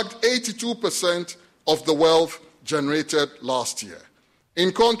bagged 82% of the wealth generated last year.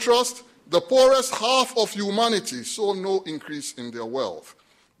 In contrast, the poorest half of humanity saw no increase in their wealth.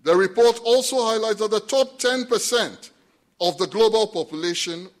 The report also highlights that the top 10% of the global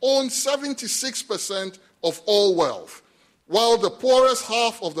population own 76% of all wealth, while the poorest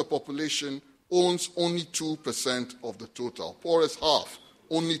half of the population owns only 2% of the total. Poorest half,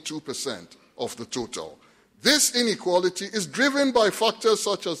 only 2% of the total. This inequality is driven by factors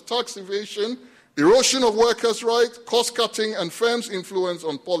such as tax evasion, erosion of workers' rights, cost-cutting, and firms' influence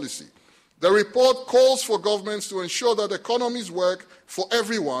on policy. The report calls for governments to ensure that economies work for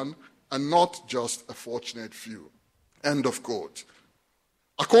everyone and not just a fortunate few. End of quote.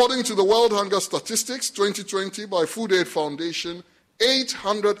 According to the World Hunger Statistics 2020 by Food Aid Foundation,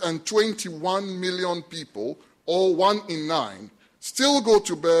 821 million people, or 1 in 9, still go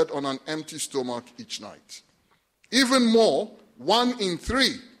to bed on an empty stomach each night. Even more, 1 in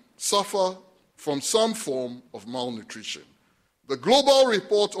 3 suffer from some form of malnutrition. The Global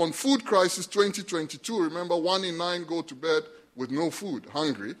Report on Food Crisis 2022, remember 1 in 9 go to bed with no food,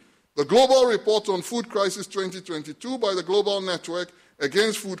 hungry. The Global Report on Food Crisis 2022 by the Global Network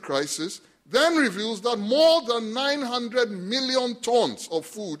Against Food Crisis then reveals that more than 900 million tons of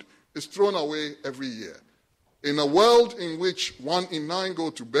food is thrown away every year. In a world in which 1 in 9 go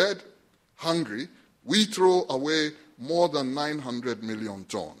to bed hungry, we throw away more than 900 million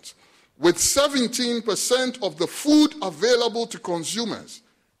tons, with 17% of the food available to consumers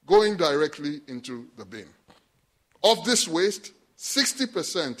going directly into the bin. Of this waste,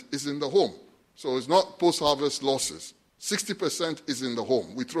 60% is in the home. So it's not post-harvest losses. 60% is in the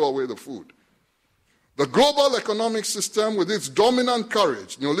home. We throw away the food. The global economic system, with its dominant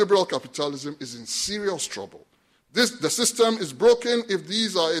courage, neoliberal capitalism, is in serious trouble. The system is broken if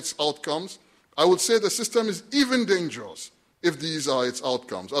these are its outcomes. I would say the system is even dangerous if these are its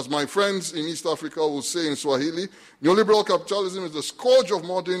outcomes. As my friends in East Africa will say in Swahili, neoliberal capitalism is the scourge of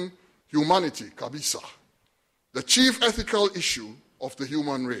modern humanity, kabisa, the chief ethical issue of the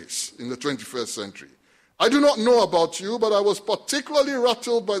human race in the 21st century. I do not know about you, but I was particularly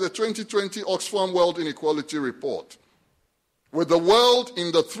rattled by the 2020 Oxfam World Inequality Report. With the world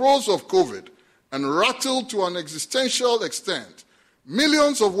in the throes of COVID and rattled to an existential extent,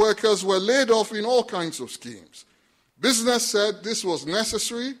 millions of workers were laid off in all kinds of schemes. Business said this was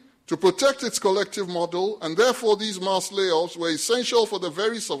necessary to protect its collective model, and therefore these mass layoffs were essential for the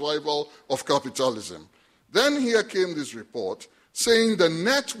very survival of capitalism. Then here came this report saying the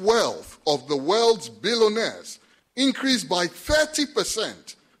net wealth of the world's billionaires increased by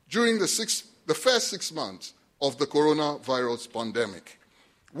 30% during the first 6 months of the coronavirus pandemic.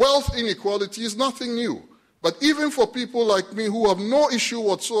 Wealth inequality is nothing new, but even for people like me who have no issue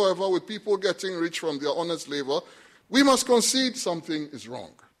whatsoever with people getting rich from their honest labor, we must concede something is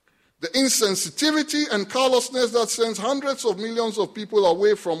wrong. The insensitivity and callousness that sends hundreds of millions of people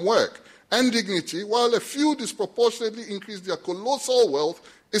away from work and dignity, while a few disproportionately increase their colossal wealth,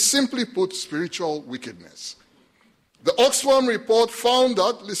 is simply put spiritual wickedness. The Oxfam report found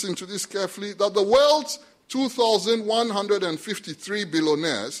that, listen to this carefully, that the world's 2,153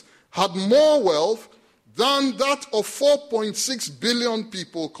 billionaires had more wealth than that of 4.6 billion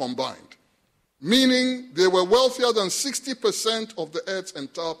people combined, meaning they were wealthier than 60% of the Earth's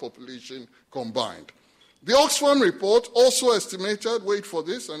entire population combined. The Oxfam report also estimated, wait for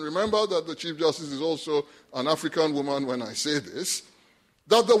this, and remember that the Chief Justice is also an African woman when I say this,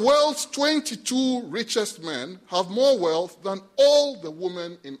 that the world's 22 richest men have more wealth than all the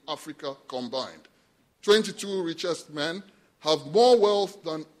women in Africa combined. 22 richest men have more wealth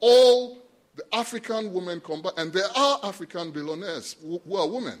than all the African women combined, and there are African billionaires who are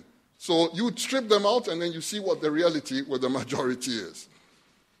women. So you strip them out and then you see what the reality with the majority is.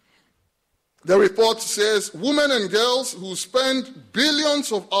 The report says women and girls who spend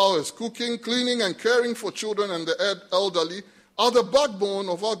billions of hours cooking, cleaning, and caring for children and the elderly are the backbone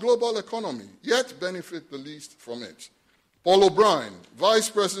of our global economy, yet benefit the least from it. Paul O'Brien, Vice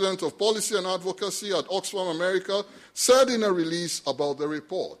President of Policy and Advocacy at Oxfam America, said in a release about the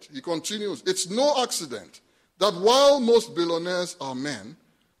report, he continues, "It's no accident that while most billionaires are men,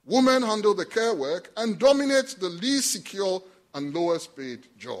 women handle the care work and dominate the least secure and lowest paid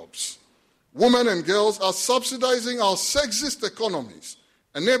jobs. Women and girls are subsidizing our sexist economies,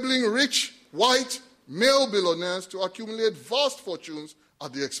 enabling rich, white, male billionaires to accumulate vast fortunes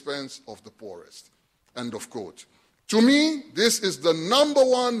at the expense of the poorest." End of quote. To me, this is the number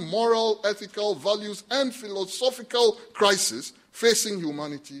one moral, ethical, values, and philosophical crisis facing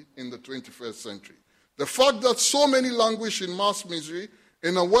humanity in the 21st century. The fact that so many languish in mass misery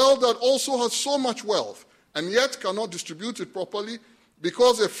in a world that also has so much wealth and yet cannot distribute it properly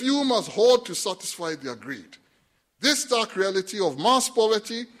because a few must hoard to satisfy their greed. This stark reality of mass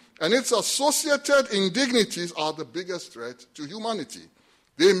poverty and its associated indignities are the biggest threat to humanity.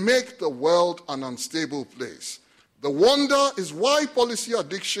 They make the world an unstable place. The wonder is why policy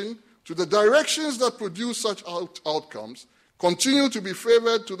addiction to the directions that produce such outcomes continue to be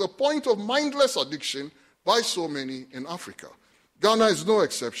favored to the point of mindless addiction by so many in Africa. Ghana is no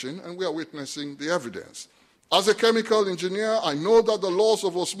exception, and we are witnessing the evidence. As a chemical engineer, I know that the laws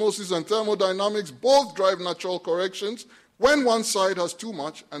of osmosis and thermodynamics both drive natural corrections when one side has too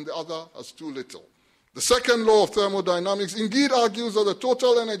much and the other has too little. The second law of thermodynamics indeed argues that the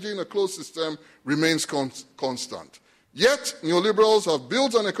total energy in a closed system remains constant. Yet, neoliberals have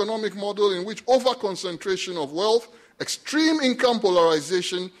built an economic model in which over-concentration of wealth, extreme income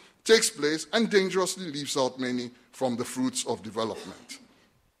polarization takes place and dangerously leaves out many from the fruits of development.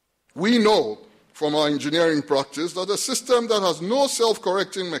 We know from our engineering practice that a system that has no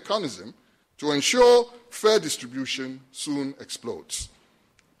self-correcting mechanism to ensure fair distribution soon explodes.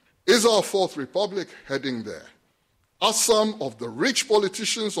 Is our Fourth Republic heading there? As some of the rich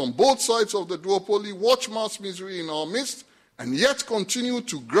politicians on both sides of the duopoly watch mass misery in our midst and yet continue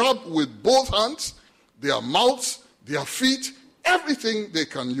to grab with both hands, their mouths, their feet, everything they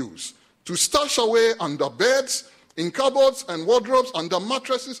can use to stash away under beds, in cupboards and wardrobes, under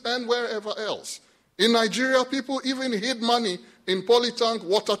mattresses and wherever else. In Nigeria, people even hid money in polytank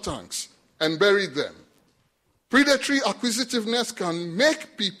water tanks and buried them. Predatory acquisitiveness can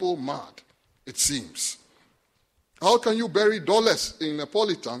make people mad, it seems. How can you bury dollars in a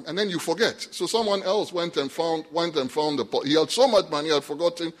polytank and then you forget? So someone else went and found the he had so much money, he had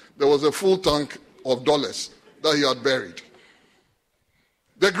forgotten there was a full tank of dollars that he had buried.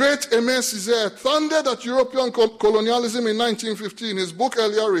 The great Aimé Césaire thundered at European colonialism in 1915. His book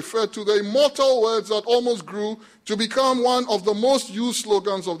earlier referred to the immortal words that almost grew to become one of the most used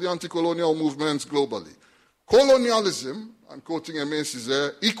slogans of the anti-colonial movements globally. Colonialism, I'm quoting Aimé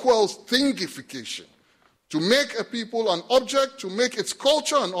Césaire, equals thingification. To make a people an object, to make its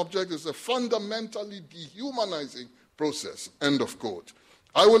culture an object, is a fundamentally dehumanizing process. End of quote.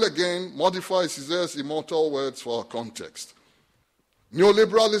 I will again modify Césaire's immortal words for our context.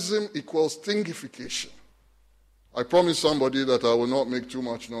 Neoliberalism equals thingification. I promised somebody that I will not make too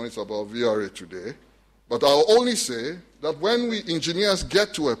much noise about VRA today, but I'll only say that when we engineers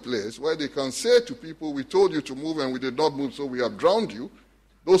get to a place where they can say to people, we told you to move and we did not move, so we have drowned you,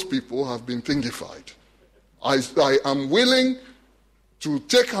 those people have been thingified. I am willing to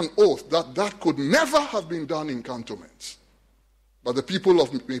take an oath that that could never have been done in cantonments. But the people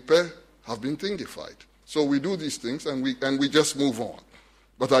of Mipe have been thingified. So we do these things and we just move on.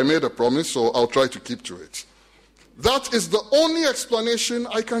 But I made a promise, so I'll try to keep to it. That is the only explanation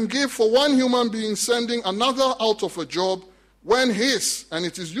I can give for one human being sending another out of a job when his, and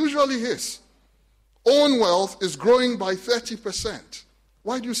it is usually his, own wealth is growing by 30%.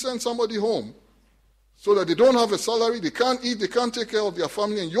 Why do you send somebody home? So that they don't have a salary, they can't eat, they can't take care of their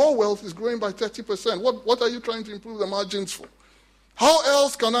family, and your wealth is growing by 30%. What are you trying to improve the margins for? How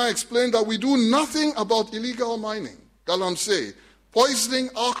else can I explain that we do nothing about illegal mining, galamsey, poisoning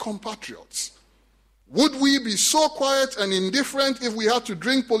our compatriots? Would we be so quiet and indifferent if we had to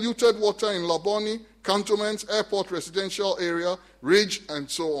drink polluted water in Laboni, cantonments, airport residential area, Ridge, and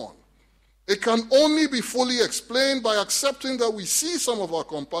so on? It can only be fully explained by accepting that we see some of our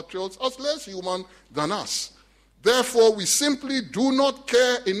compatriots as less human than us. Therefore, we simply do not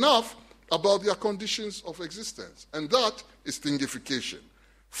care enough about their conditions of existence, and that is thingification.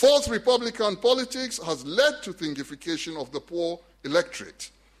 Fourth Republican politics has led to thingification of the poor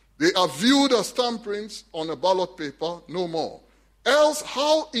electorate. They are viewed as thumbprints on a ballot paper, no more. Else,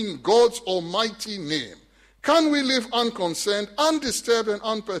 how in God's almighty name can we live unconcerned, undisturbed, and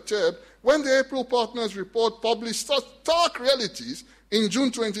unperturbed when the April Partners Report published such stark realities in June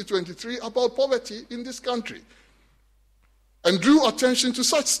 2023 about poverty in this country and drew attention to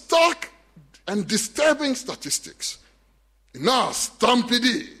such stark and disturbing statistics? Now,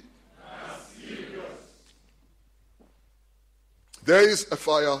 stampede. There is a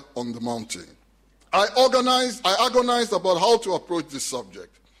fire on the mountain. I agonized about how to approach this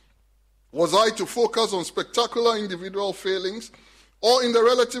subject. Was I to focus on spectacular individual failings, or in the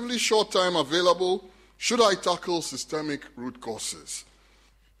relatively short time available, should I tackle systemic root causes?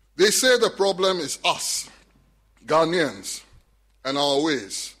 They say the problem is us, Ghanaians, and our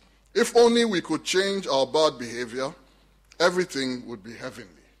ways. If only we could change our bad behavior, everything would be heavenly.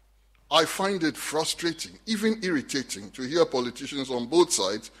 I find it frustrating, even irritating, to hear politicians on both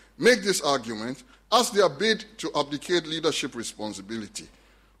sides make this argument as their bid to abdicate leadership responsibility.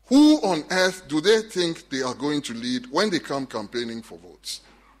 Who on earth do they think they are going to lead when they come campaigning for votes?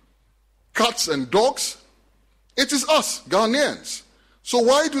 Cats and dogs? It is us, Ghanaians. So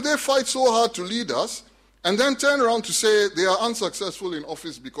why do they fight so hard to lead us and then turn around to say they are unsuccessful in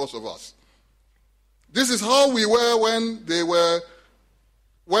office because of us? This is how we were when they,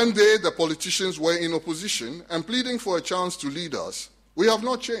 the politicians, were in opposition and pleading for a chance to lead us. We have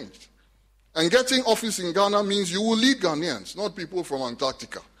not changed. And getting office in Ghana means you will lead Ghanaians, not people from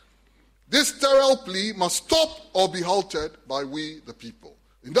Antarctica. This sterile plea must stop or be halted by we, the people.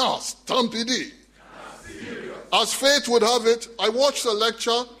 Now, stampede. As fate would have it, I watched a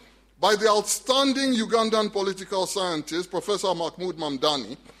lecture by the outstanding Ugandan political scientist, Professor Mahmoud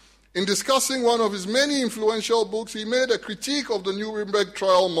Mamdani. In discussing one of his many influential books, he made a critique of the Nuremberg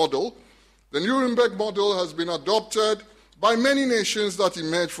trial model. The Nuremberg model has been adopted by many nations that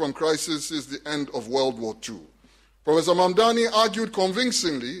emerged from crisis since the end of World War II. Professor Mamdani argued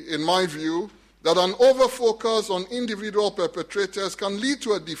convincingly, in my view, that an over-focus on individual perpetrators can lead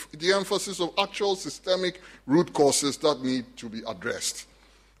to a de-emphasis of actual systemic root causes that need to be addressed.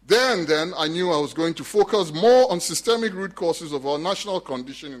 There and then, I knew I was going to focus more on systemic root causes of our national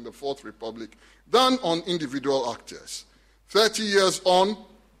condition in the Fourth Republic than on individual actors. 30 years on,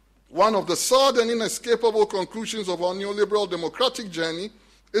 one of the sad and inescapable conclusions of our neoliberal democratic journey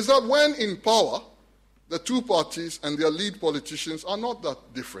is that when in power, the two parties and their lead politicians are not that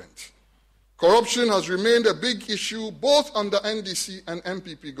different. Corruption has remained a big issue both under NDC and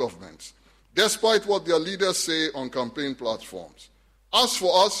MPP governments, despite what their leaders say on campaign platforms. As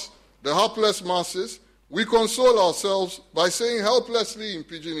for us, the helpless masses, we console ourselves by saying helplessly in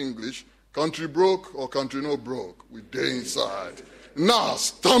pidgin English, country broke or country no broke, we day inside. Nah,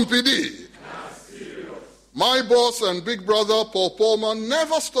 stampede. My boss and big brother, Paul Polman,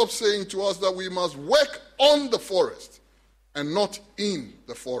 never stopped saying to us that we must work on the forest and not in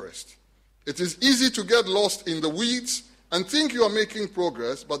the forest. It is easy to get lost in the weeds and think you are making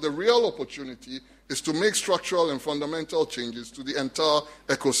progress, but the real opportunity is to make structural and fundamental changes to the entire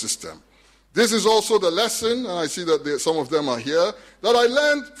ecosystem. This is also the lesson, and I see that some of them are here, that I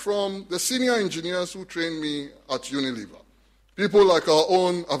learned from the senior engineers who trained me at Unilever. People like our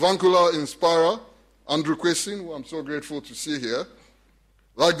own Avancula Inspirer, Andrew Kwesin, who I'm so grateful to see here,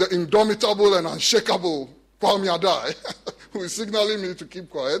 like the indomitable and unshakable Kwame Adai, who is signaling me to keep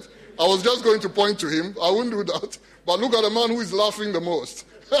quiet. I was just going to point to him. I wouldn't do that. But look at the man who is laughing the most.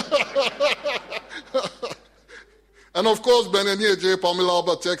 And of course, Beneni J, Pamela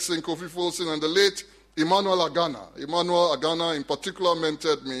Albert Texan, Kofi Folson, and the late Emmanuel Agana. Emmanuel Agana in particular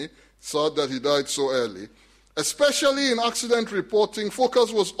mentored me, sad that he died so early. Especially in accident reporting,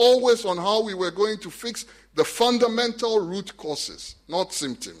 focus was always on how we were going to fix the fundamental root causes, not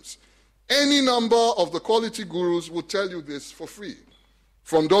symptoms. Any number of the quality gurus would tell you this for free.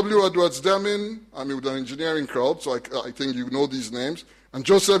 From W. Edwards Deming, I'm with an engineering crowd, so I think you know these names, and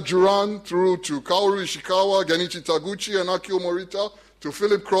Joseph Juran, through to Kaoru Ishikawa, Genichi Taguchi, and Akio Morita, to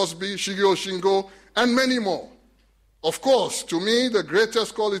Philip Crosby, Shigeo Shingo, and many more. Of course, to me, the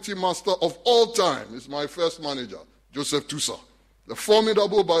greatest quality master of all time is my first manager, Joseph Tusa, the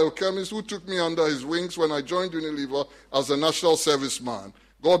formidable biochemist who took me under his wings when I joined Unilever as a national serviceman.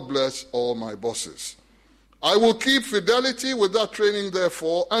 God bless all my bosses. I will keep fidelity with that training,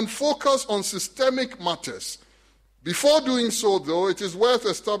 therefore, and focus on systemic matters. Before doing so, though, it is worth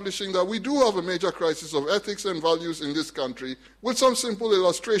establishing that we do have a major crisis of ethics and values in this country with some simple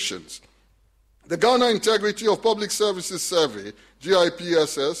illustrations. The Ghana Integrity of Public Services Survey,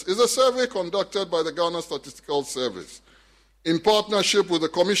 GIPSS, is a survey conducted by the Ghana Statistical Service in partnership with the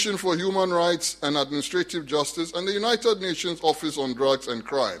Commission for Human Rights and Administrative Justice and the United Nations Office on Drugs and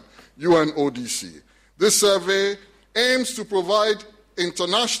Crime, UNODC. This survey aims to provide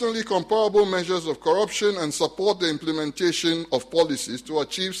internationally comparable measures of corruption and support the implementation of policies to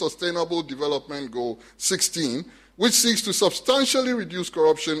achieve Sustainable Development Goal 16, which seeks to substantially reduce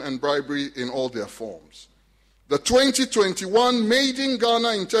corruption and bribery in all their forms. The 2021 Made in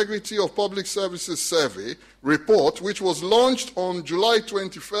Ghana Integrity of Public Services Survey report, which was launched on July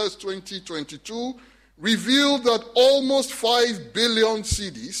 21st, 2022, revealed that almost 5 billion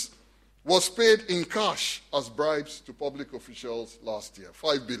cedis was paid in cash as bribes to public officials last year.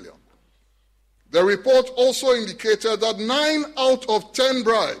 5 billion. The report also indicated that 9 out of 10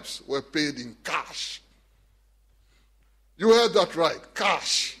 bribes were paid in cash. You heard that right,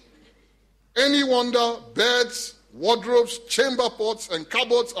 cash. Any wonder beds, wardrobes, chamber pots, and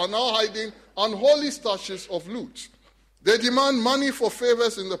cupboards are now hiding unholy stashes of loot. They demand money for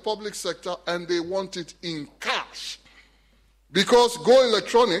favors in the public sector, and they want it in cash. Because go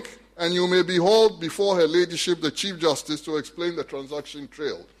electronic, and you may be hauled before Her Ladyship, the Chief Justice, to explain the transaction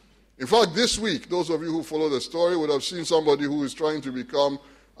trail. In fact, this week, those of you who follow the story would have seen somebody who is trying to become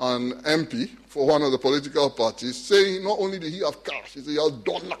an MP for one of the political parties saying not only did he have cash, he has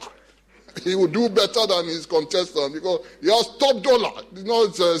dollar. He would do better than his contestant because he has top dollar. You know,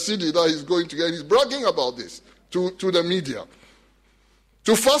 it's a CD that he's going to get. He's bragging about this to the media.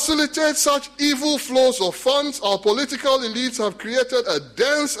 To facilitate such evil flows of funds, our political elites have created a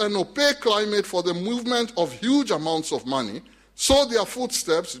dense and opaque climate for the movement of huge amounts of money, so their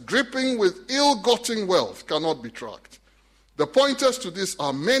footsteps, dripping with ill-gotten wealth, cannot be tracked. The pointers to this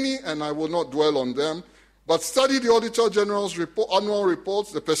are many, and I will not dwell on them, but study the Auditor General's annual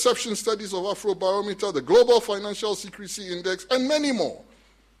reports, the perception studies of Afrobarometer, the Global Financial Secrecy Index, and many more.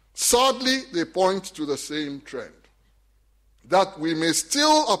 Sadly, they point to the same trend. That we may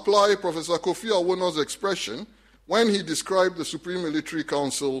still apply Professor Kofi Awono's expression when he described the Supreme Military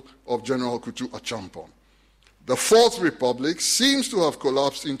Council of General Kutu Achampon. The Fourth Republic seems to have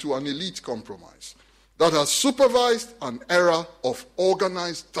collapsed into an elite compromise that has supervised an era of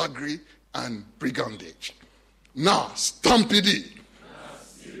organized thuggery and brigandage. Now, stampede.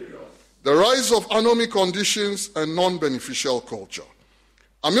 The rise of anomy conditions and non-beneficial culture.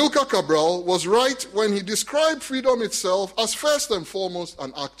 Amilcar Cabral was right when he described freedom itself as first and foremost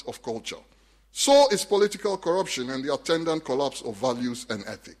an act of culture. So is political corruption and the attendant collapse of values and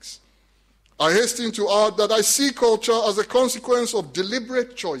ethics. I hasten to add that I see culture as a consequence of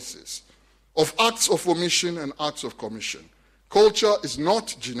deliberate choices, of acts of omission and acts of commission. Culture is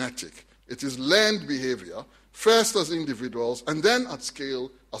not genetic. It is learned behavior, first as individuals and then at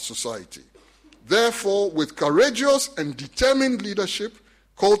scale as society. Therefore, with courageous and determined leadership,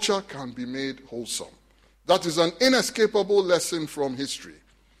 culture can be made wholesome. That is an inescapable lesson from history.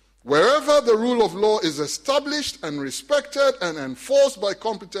 Wherever the rule of law is established and respected and enforced by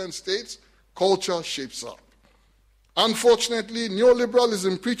competent states, culture shapes up. Unfortunately,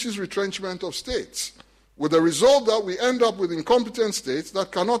 neoliberalism preaches retrenchment of states, with the result that we end up with incompetent states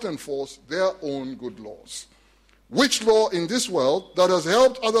that cannot enforce their own good laws. Which law in this world that has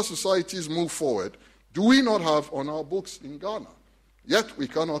helped other societies move forward do we not have on our books in Ghana? Yet we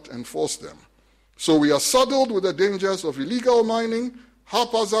cannot enforce them. So we are saddled with the dangers of illegal mining,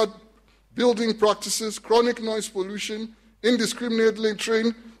 haphazard building practices, chronic noise pollution, indiscriminate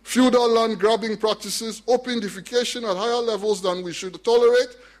littering, feudal land grabbing practices, open defecation at higher levels than we should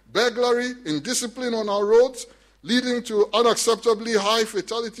tolerate, burglary, indiscipline on our roads, leading to unacceptably high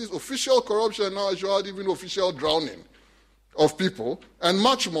fatalities, official corruption, and now I should add even official drowning of people, and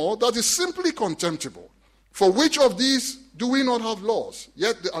much more that is simply contemptible. For which of these do we not have laws?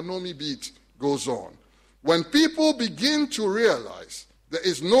 Yet the anomy beat goes on. When people begin to realize there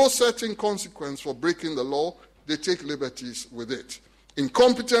is no certain consequence for breaking the law, they take liberties with it.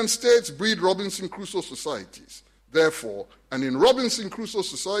 Incompetent states breed Robinson Crusoe societies. Therefore, and in Robinson Crusoe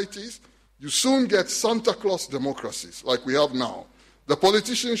societies, you soon get Santa Claus democracies like we have now. The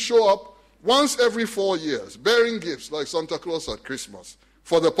politicians show up once every 4 years, bearing gifts like Santa Claus at Christmas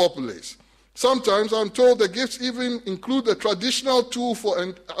for the populace. Sometimes I'm told the gifts even include the traditional tool for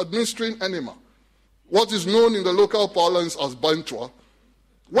administering enema, what is known in the local parlance as Bantua.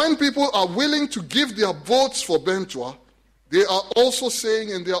 When people are willing to give their votes for Bantua, they are also saying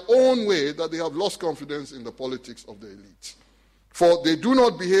in their own way that they have lost confidence in the politics of the elite. For they do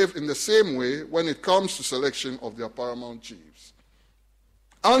not behave in the same way when it comes to selection of their paramount chiefs.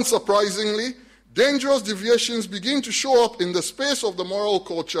 Unsurprisingly, dangerous deviations begin to show up in the space of the moral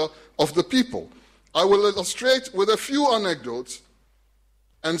culture of the people. I will illustrate with a few anecdotes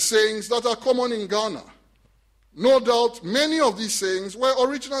and sayings that are common in Ghana. No doubt many of these sayings were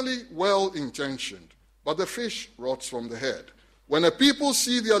originally well-intentioned, but the fish rots from the head. When a people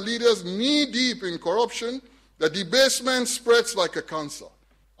see their leaders knee-deep in corruption, the debasement spreads like a cancer.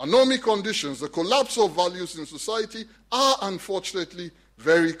 Anomy conditions, the collapse of values in society, are unfortunately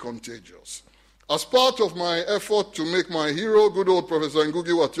very contagious. As part of my effort to make my hero, good old Professor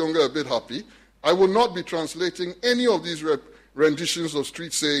Ngugi Wationga, a bit happy, I will not be translating any of these renditions of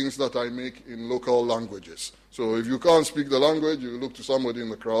street sayings that I make in local languages. So if you can't speak the language, you look to somebody in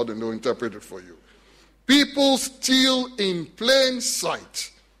the crowd and they'll interpret it for you. People steal in plain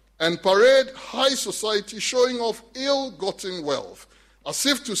sight and parade high society showing off ill-gotten wealth, as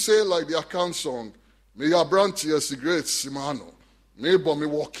if to say, like the account song, "Me abrantia cigarettes simano, me bommy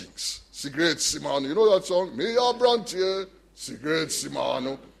walkings, cigarettes simano." You know that song? "Me abrantia cigarettes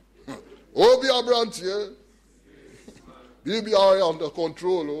simano, oh be abrantia, BBI under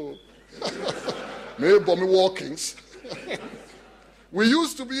control, oh." Me bommy walkings. We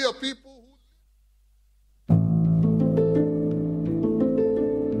used to be a people.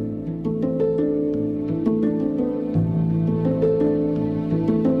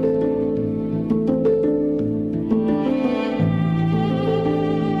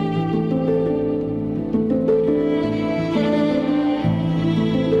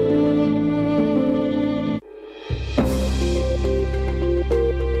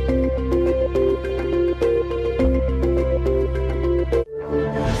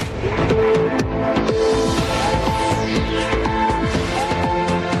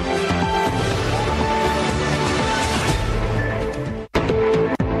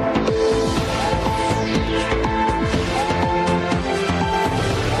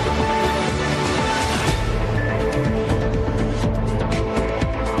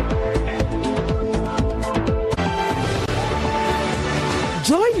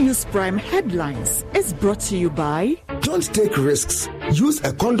 Prime Headlines is brought to you by Don't take risks. Use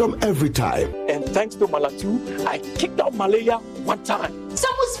a condom every time. And thanks to Malatu, I kicked out malaria one time.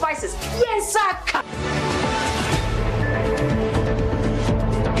 Some spices. Yes, sir.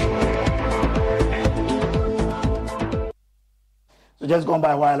 So just gone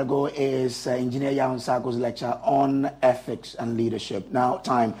by a while ago is Engineer Yahun Sako's lecture on ethics and leadership. Now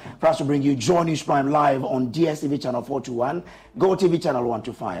time for us to bring you Joy News Prime live on DSTV channel 421, Go TV channel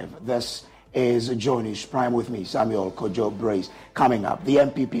 125. This is Joy News Prime with me, Samuel Kojo Brace. Coming up, the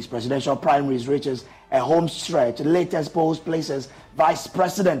MPP's presidential primaries reaches a home stretch. Latest polls places Vice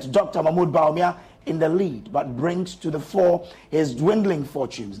President Dr. Mahmoud Bawumia in the lead, but brings to the fore his dwindling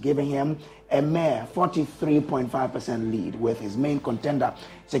fortunes, giving him a mere 43.5% lead, with his main contender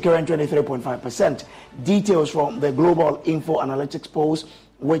securing 23.5%. Details from the Global Info Analytics polls,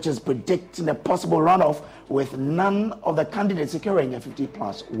 which is predicting a possible runoff with none of the candidates securing a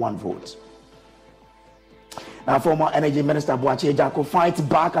 50+1 vote. Now, former Energy Minister Boakye Ejaku fights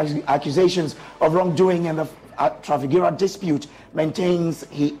back accusations of wrongdoing in the Trafigura dispute, maintains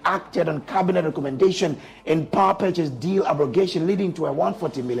he acted on cabinet recommendation in power purchase deal abrogation, leading to a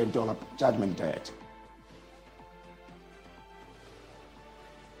 $140 million judgment debt.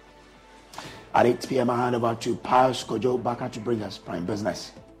 At 8 p.m., I hand over to Pius Kojo Baka to bring us Prime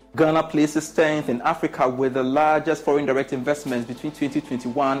Business. Ghana places 10th in Africa with the largest foreign direct investments between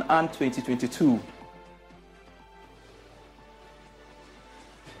 2021 and 2022.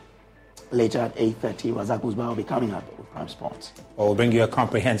 Later at 8:30, Razak Uzma will be coming up with Prime Sports. We'll bring you a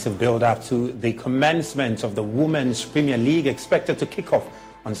comprehensive build-up to the commencement of the Women's Premier League, expected to kick off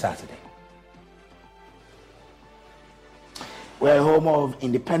on Saturday. We're home of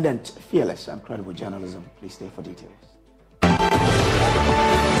independent, fearless, and credible journalism. Please stay for details.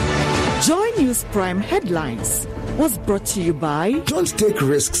 Joy News Prime Headlines was brought to you by Don't take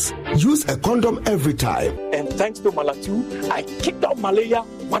risks. Use a condom every time. And thanks to Malatu, I kicked out malaria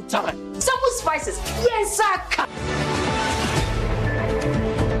one time. Some spices. Yes, sir.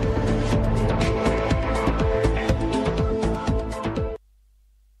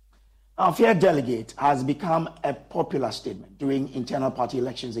 Our fair delegate has become a popular statement during internal party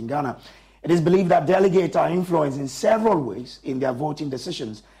elections in Ghana. It is believed that delegates are influenced in several ways in their voting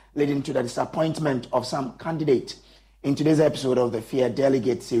decisions, leading to the disappointment of some candidates. In today's episode of the Fair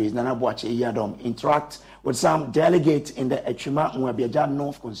Delegate series, Nana Boakye Yadom interacts with some delegates in the Echima Mwabiaja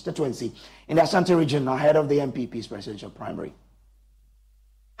North constituency in the Ashanti region ahead of the MPP's presidential primary.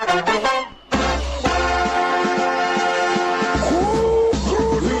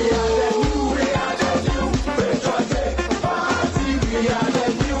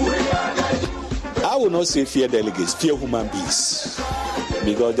 I will not say fear delegates, fear human beings,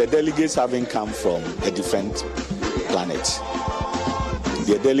 because the delegates haven't come from a different planet.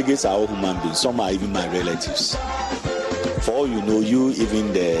 The delegates are all human beings. Some are even my relatives. For all you know, you,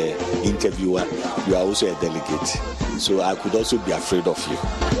 even the interviewer, you are also a delegate. So I could also be afraid of you.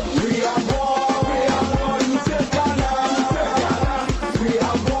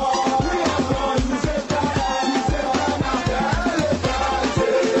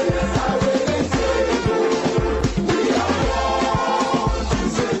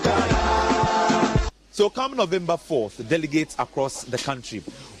 So come November 4th, delegates across the country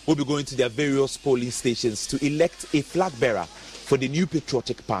will be going to their various polling stations to elect a flag bearer for the new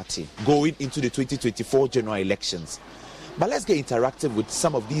patriotic party going into the 2024 general elections. But let's get interactive with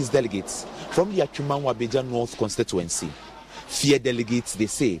some of these delegates from the Atwimanwa-Beja North constituency. Fear delegates, they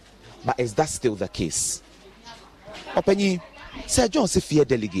say, but is that still the case? Openyi, Sir John say fear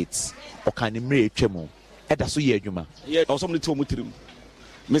delegates, or can you chemo? Edaso ye juma. Yeah, or somebody told me.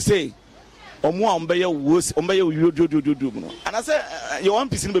 Me say, Omo Ombeya was Ombeya you. And I say, you want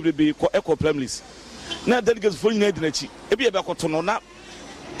piece in the echo families. Now delegates for you need nechi. Ebi ebakotono na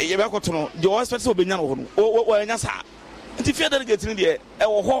ebakotono. You want special benyano o nyasa. Nti fear delegates in the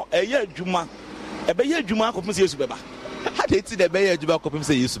ho eye juma. Ebeye juma ko pese Yesu beba. How dey ti the ebeye juma ko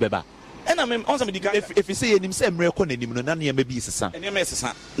pese Yesu beba? And I mean, on some if you say him say miracle na nim no na ne be sesa. Na ne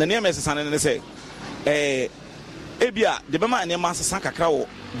sesa. Na ne sesa na say ebia de bema ne ma sesa kakra wo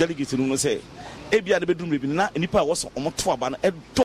delegate no say ebia de bedum bi na nipa wo so omoto aba na